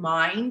active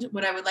mind,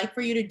 what I would like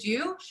for you to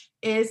do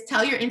is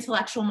tell your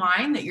intellectual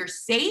mind that you're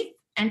safe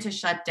and to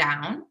shut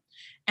down.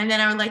 And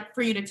then I would like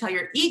for you to tell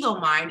your ego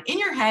mind, in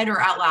your head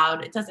or out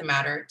loud, it doesn't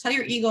matter. Tell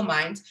your ego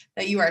mind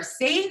that you are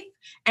safe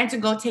and to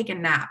go take a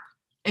nap.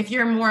 If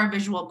you're more a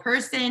visual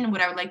person, what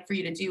I would like for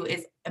you to do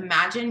is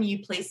imagine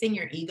you placing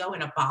your ego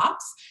in a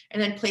box and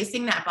then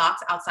placing that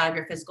box outside of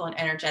your physical and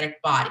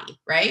energetic body,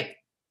 right?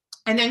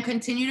 And then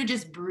continue to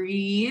just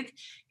breathe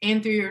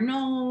in through your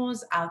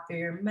nose, out through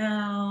your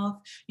mouth.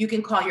 You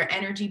can call your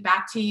energy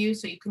back to you.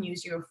 So you can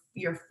use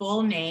your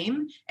full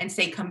name and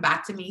say, come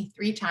back to me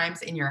 3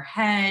 times in your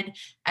head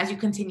as you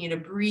continue to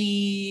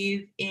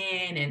breathe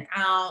in and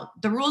out.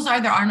 The rules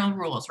are, there are no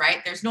rules,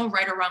 right? There's no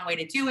right or wrong way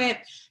to do it.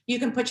 You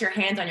can put your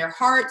hands on your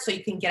heart so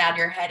you can get out of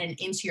your head and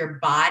into your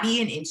body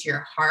and into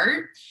your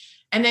heart.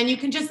 And then you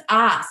can just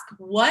ask,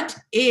 what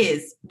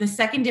is the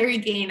secondary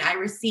gain I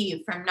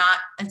receive from not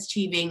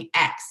achieving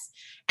X?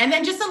 And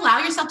then just allow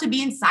yourself to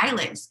be in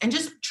silence and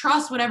just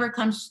trust whatever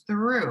comes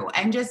through,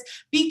 and just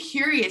be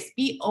curious,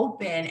 be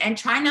open, and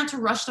try not to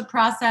rush the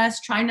process.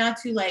 Try not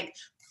to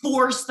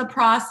force the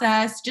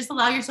process. Just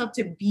allow yourself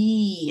to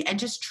be and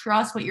just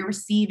trust what you're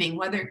receiving,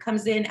 whether it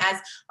comes in as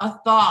a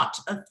thought,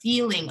 a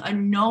feeling, a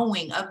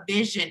knowing, a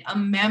vision, a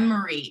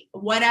memory,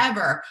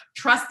 whatever.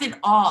 Trust it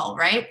all,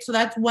 right? So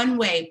that's one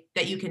way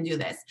that you can do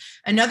this.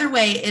 Another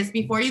way is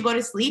before you go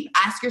to sleep,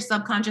 ask your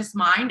subconscious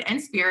mind and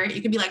spirit.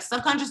 You can be like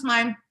subconscious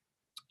mind.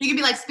 You can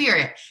be like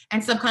spirit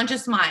and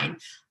subconscious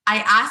mind. I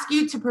ask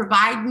you to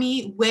provide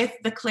me with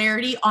the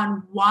clarity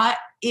on what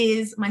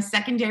is my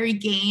secondary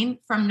gain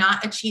from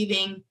not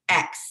achieving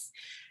X.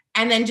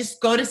 And then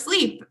just go to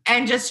sleep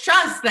and just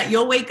trust that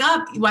you'll wake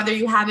up, whether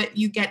you have it,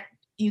 you get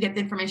the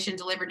information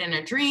delivered in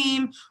a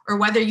dream, or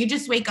whether you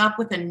just wake up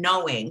with a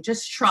knowing.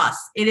 Just trust.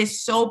 It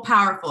is so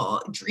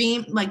powerful.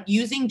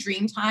 Using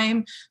dream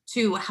time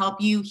to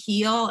help you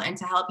heal and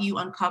to help you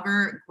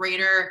uncover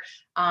greater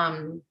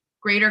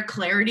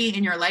clarity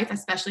in your life,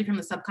 especially from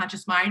the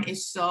subconscious mind,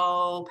 is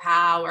so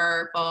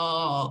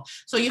powerful.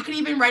 So you can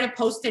even write a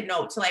Post-it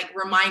note to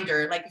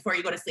reminder, before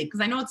you go to sleep.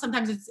 Because I know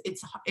sometimes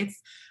it's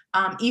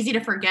easy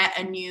to forget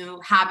a new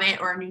habit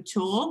or a new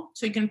tool.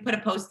 So you can put a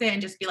Post-it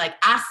and just be like,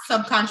 ask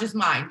subconscious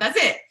mind. That's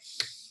it.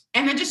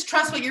 And then just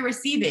trust what you're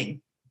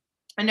receiving.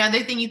 Another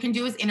thing you can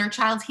do is inner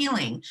child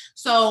healing.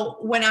 So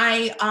when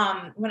I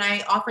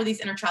offer these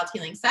inner child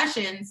healing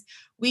sessions,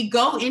 we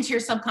go into your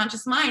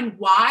subconscious mind.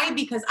 Why?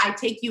 Because I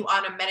take you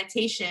on a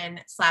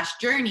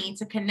meditation/journey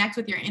to connect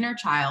with your inner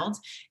child.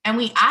 And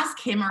we ask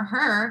him or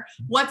her,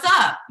 what's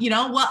up?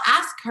 We'll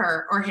ask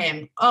her or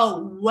him,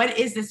 oh, what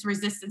is this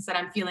resistance that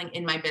I'm feeling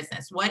in my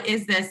business? What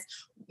is this?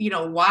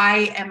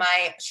 Why am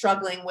I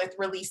struggling with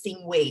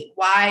releasing weight?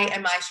 Why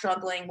am I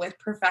struggling with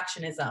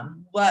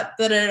perfectionism? What,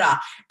 da, da, da.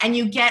 And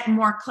you get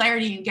more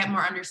clarity, you get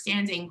more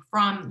understanding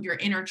from your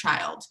inner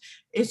child.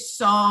 Is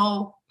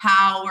so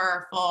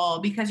powerful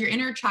because your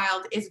inner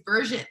child is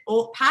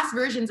past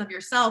versions of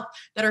yourself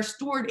that are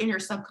stored in your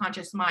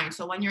subconscious mind.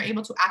 So when you're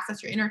able to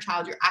access your inner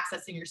child, you're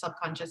accessing your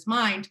subconscious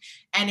mind,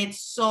 and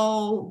it's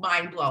so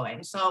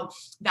mind-blowing. So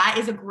that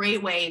is a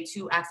great way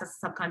to access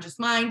the subconscious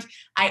mind.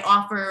 I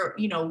offer,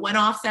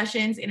 one-off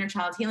sessions, inner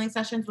child healing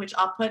sessions, which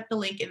I'll put the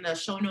link in the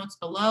show notes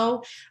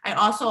below. I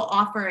also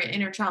offer an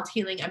inner child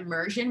healing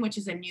immersion, which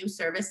is a new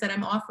service that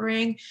I'm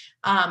offering.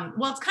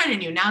 It's kind of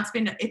new now.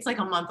 It's like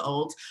a month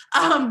old.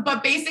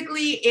 But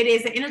basically it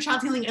is an inner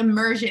child healing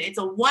immersion. It's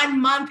a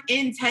 1-month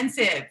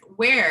intensive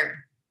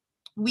where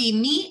we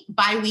meet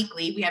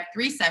bi-weekly. We have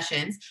 3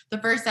 sessions. The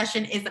first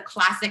session is a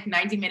classic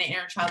 90-minute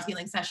inner child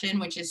healing session,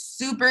 which is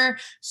super,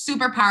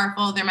 super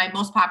powerful. They're my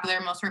most popular,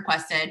 most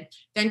requested.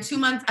 Then 2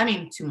 months,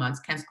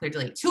 cancel clear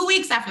delete. 2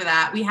 weeks after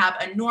that, we have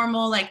a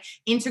normal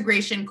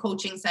integration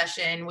coaching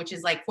session, which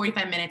is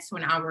 45 minutes to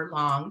an hour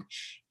long.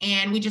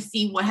 And we just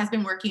see what has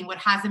been working, what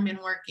hasn't been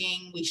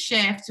working. We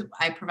shift.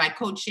 I provide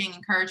coaching,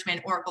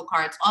 encouragement, oracle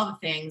cards, all the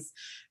things.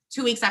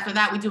 2 weeks after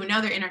that, we do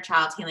another inner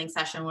child healing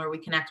session where we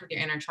connect with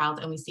your inner child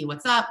and we see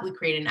what's up. We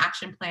create an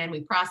action plan,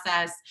 we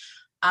process.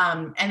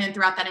 And then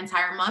throughout that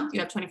entire month, you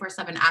have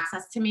 24/7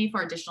 access to me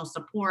for additional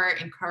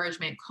support,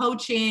 encouragement,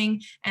 coaching,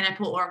 and I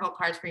pull oracle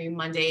cards for you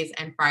Mondays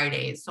and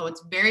Fridays. So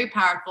it's very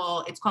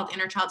powerful. It's called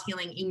Inner Child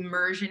Healing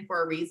Immersion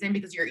for a reason,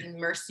 because you're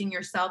immersing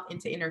yourself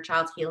into inner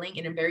child healing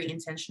in a very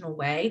intentional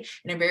way,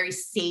 in a very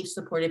safe,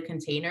 supportive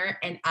container.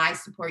 And I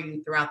support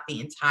you throughout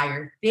the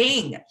entire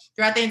thing.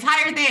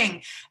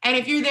 And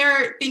if you're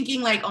there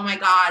thinking oh my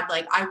God,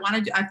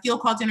 I feel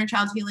called to inner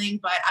child healing,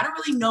 but I don't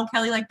really know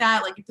Kelly like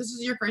that. If this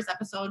is your first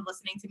episode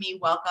listening to me,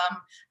 welcome.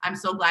 I'm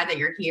so glad that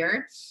you're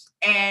here.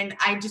 And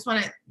I just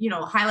want to,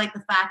 highlight the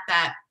fact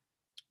that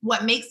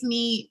what makes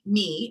me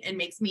me and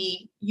makes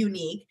me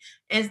unique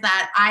is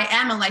that I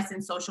am a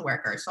licensed social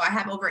worker. So I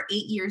have over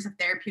 8 years of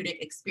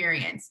therapeutic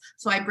experience.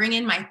 So I bring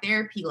in my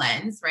therapy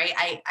lens, right?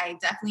 I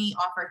definitely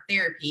offer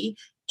therapy,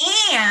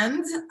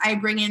 and I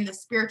bring in the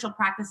spiritual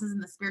practices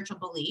and the spiritual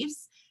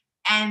beliefs.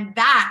 And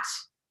that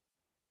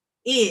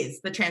is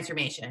the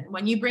transformation.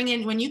 When you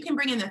can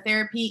bring in the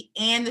therapy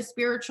and the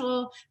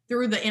spiritual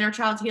through the inner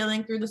child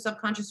healing, through the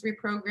subconscious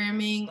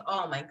reprogramming,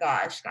 oh my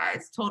gosh,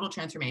 guys, total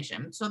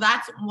transformation. So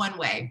that's one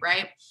way,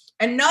 right?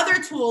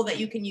 Another tool that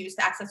you can use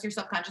to access your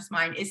subconscious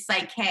mind is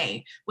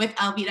Psyche with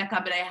Elvira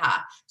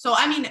Cabreja. So,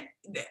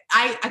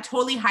 I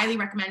totally highly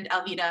recommend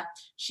Elvira.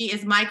 She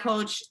is my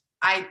coach.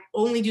 I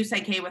only do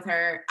Psyche with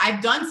her.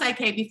 I've done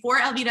Psyche before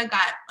Elvira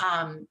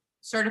got,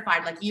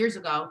 certified years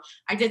ago.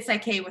 I did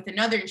Psyche with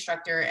another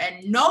instructor,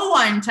 and no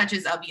one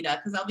touches Elvira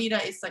because Elvira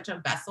is such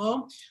a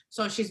vessel.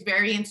 So she's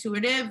very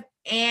intuitive,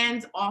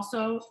 and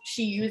also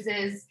she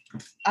uses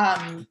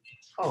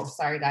oh,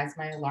 sorry guys,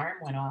 my alarm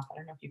went off. I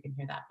don't know if you can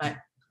hear that, but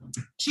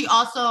she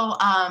also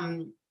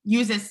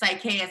uses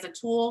Psyche as a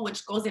tool,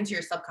 which goes into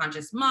your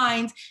subconscious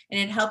mind, and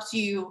it helps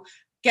you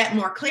get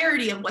more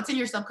clarity of what's in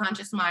your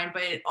subconscious mind,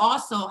 but it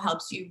also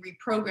helps you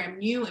reprogram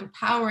new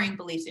empowering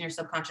beliefs in your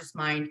subconscious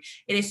mind.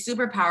 It is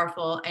super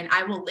powerful, and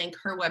I will link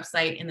her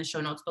website in the show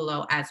notes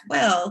below as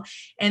well.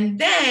 And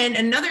then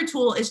another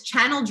tool is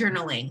channel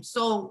journaling.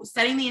 So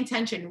setting the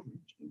intention,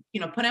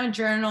 put on a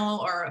journal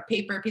or a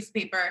piece of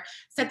paper,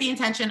 set the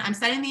intention. I'm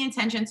setting the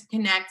intention to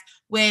connect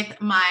with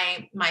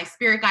my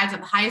spirit guides of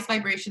the highest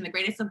vibration, the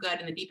greatest of good,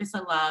 and the deepest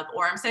of love,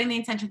 or I'm setting the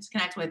intention to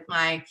connect with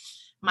my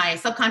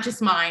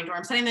subconscious mind, or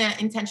I'm setting the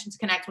intention to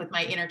connect with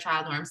my inner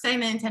child, or I'm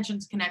setting the intention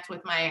to connect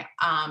with my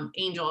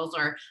angels,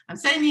 or I'm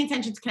setting the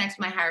intention to connect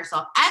with my higher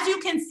self. As you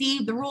can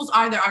see, the rules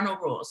are, there are no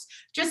rules.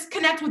 Just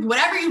connect with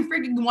whatever you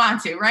freaking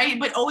want to, right?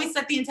 But always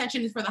set the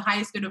intention is for the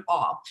highest good of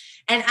all.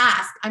 And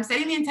ask, I'm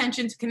setting the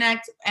intention to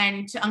connect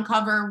and to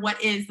uncover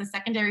what is the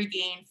secondary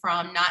gain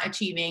from not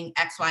achieving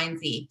X, Y, and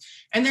Z.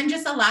 And then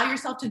just allow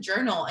yourself to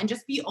journal and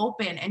just be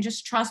open and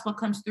just trust what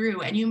comes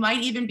through. And you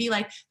might even be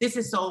like, this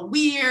is so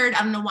weird.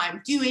 I don't know why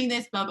I'm doing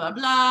this, blah, blah,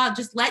 blah.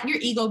 Just let your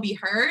ego be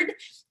heard,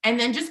 and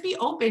then just be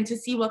open to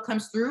see what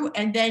comes through.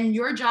 And then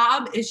your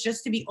job is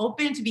just to be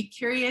open, to be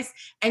curious,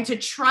 and to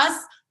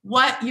trust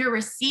what you're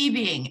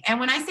receiving. And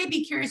when I say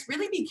be curious,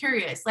 really be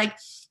curious.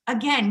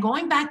 Again,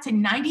 going back to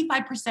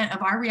 95%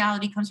 of our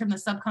reality comes from the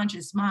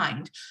subconscious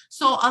mind.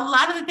 So a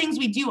lot of the things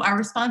we do, our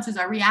responses,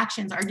 our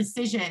reactions, our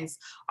decisions,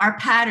 our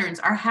patterns,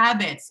 our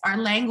habits, our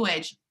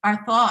language,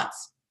 our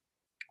thoughts,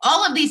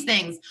 all of these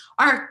things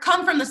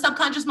come from the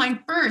subconscious mind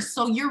first.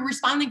 So you're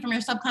responding from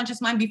your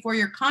subconscious mind before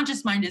your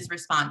conscious mind is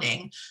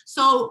responding.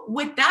 So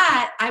with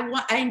that,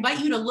 I invite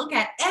you to look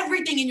at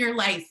everything in your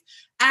life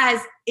as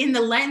in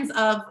the lens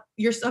of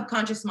your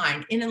subconscious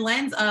mind in a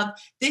lens of,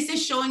 this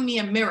is showing me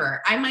a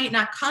mirror. I might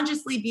not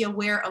consciously be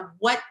aware of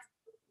what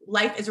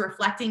life is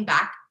reflecting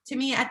back to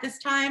me at this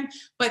time,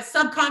 but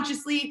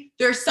subconsciously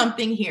there's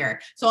something here.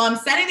 So I'm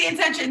setting the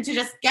intention to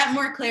just get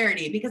more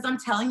clarity, because I'm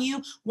telling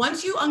you,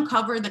 once you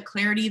uncover the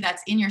clarity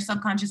that's in your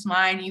subconscious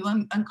mind, you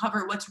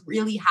uncover what's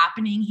really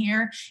happening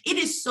here, it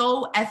is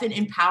so effing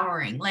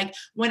empowering. Like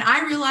when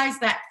I realized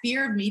that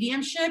fear of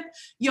mediumship,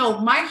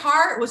 my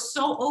heart was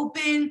so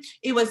open.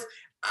 It was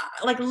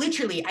like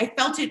literally, I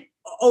felt it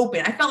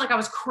open. I felt like I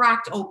was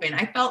cracked open.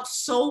 I felt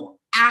so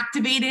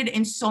activated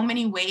in so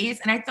many ways.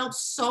 And I felt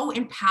so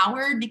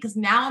empowered, because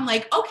now I'm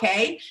like,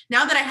 okay,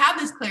 now that I have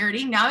this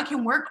clarity, now I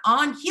can work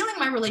on healing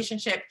my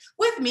relationship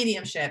with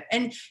mediumship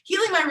and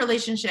healing my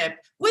relationship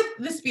with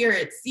the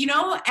spirits,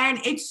 and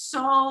it's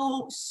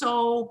so,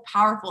 so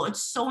powerful.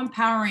 It's so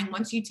empowering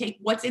once you take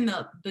what's in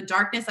the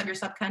darkness of your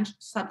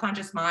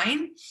subconscious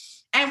mind.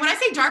 And when I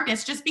say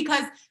darkness, just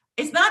because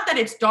it's not that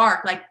it's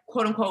dark, like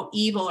quote unquote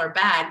evil or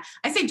bad.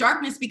 I say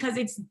darkness because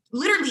it's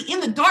literally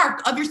in the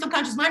dark of your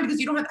subconscious mind, because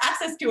you don't have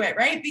access to it,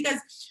 right? Because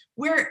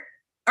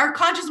our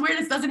conscious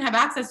awareness doesn't have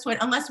access to it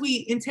unless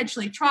we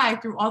intentionally try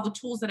through all the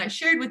tools that I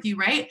shared with you,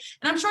 right?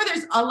 And I'm sure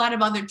there's a lot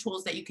of other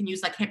tools that you can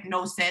use, like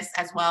hypnosis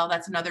as well.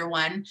 That's another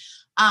one.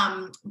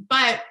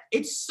 But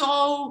it's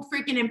so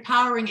freaking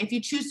empowering if you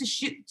choose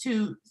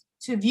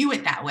to view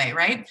it that way,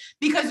 right?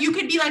 Because you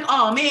could be like,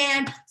 oh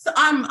man, so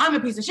I'm a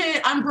piece of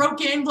shit. I'm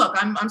broken. Look,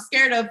 I'm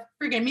scared of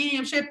freaking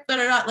mediumship.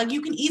 Like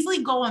you can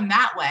easily go on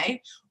that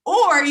way,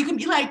 or you can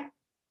be like,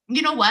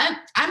 you know what?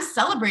 I'm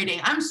celebrating.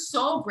 I'm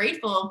so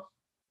grateful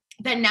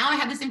that now I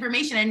have this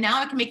information, and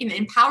now I can make an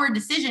empowered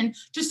decision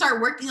to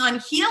start working on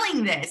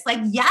healing this. Like,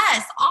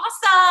 yes,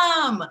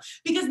 awesome.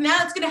 Because now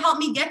it's going to help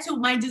me get to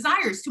my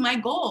desires, to my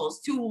goals,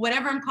 to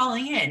whatever I'm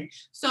calling in.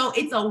 So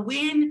it's a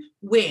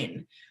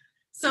win-win.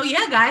 So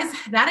yeah, guys,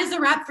 that is a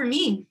wrap for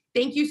me.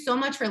 Thank you so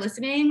much for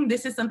listening.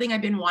 This is something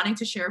I've been wanting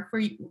to share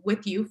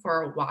with you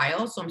for a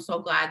while. So I'm so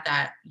glad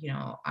that,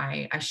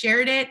 I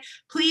shared it.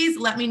 Please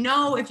let me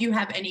know if you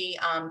have any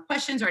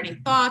questions or any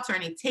thoughts or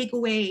any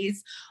takeaways.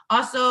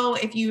 Also,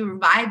 if you're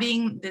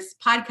vibing this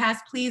podcast,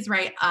 please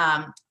write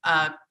a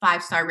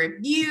 5-star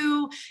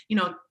review,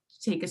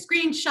 take a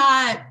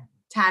screenshot,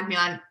 tag me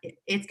on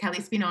It's Kelly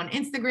Spino on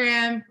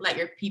Instagram, let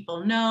your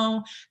people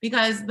know,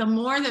 because the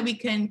more that we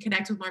can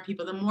connect with more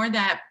people, the more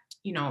that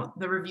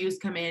the reviews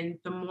come in,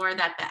 the more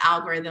that the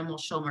algorithm will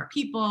show more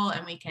people,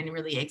 and we can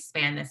really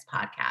expand this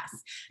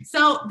podcast.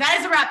 So that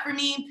is a wrap for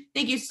me.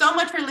 Thank you so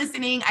much for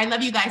listening. I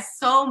love you guys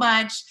so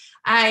much.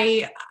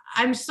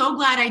 I'm so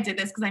glad I did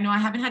this, because I know I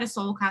haven't had a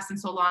solo class in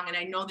so long, and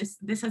I know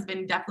this has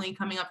been definitely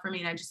coming up for me,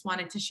 and I just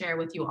wanted to share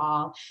with you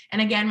all.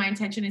 And again, my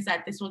intention is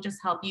that this will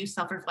just help you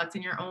self-reflect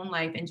in your own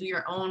life and do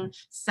your own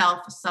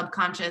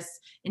subconscious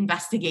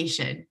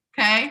investigation.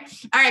 Okay.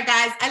 All right,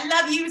 guys. I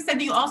love you.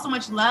 Sending you all so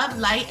much love,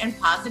 light, and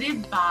positive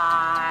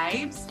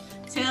vibes.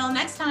 Till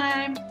next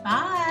time.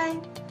 Bye.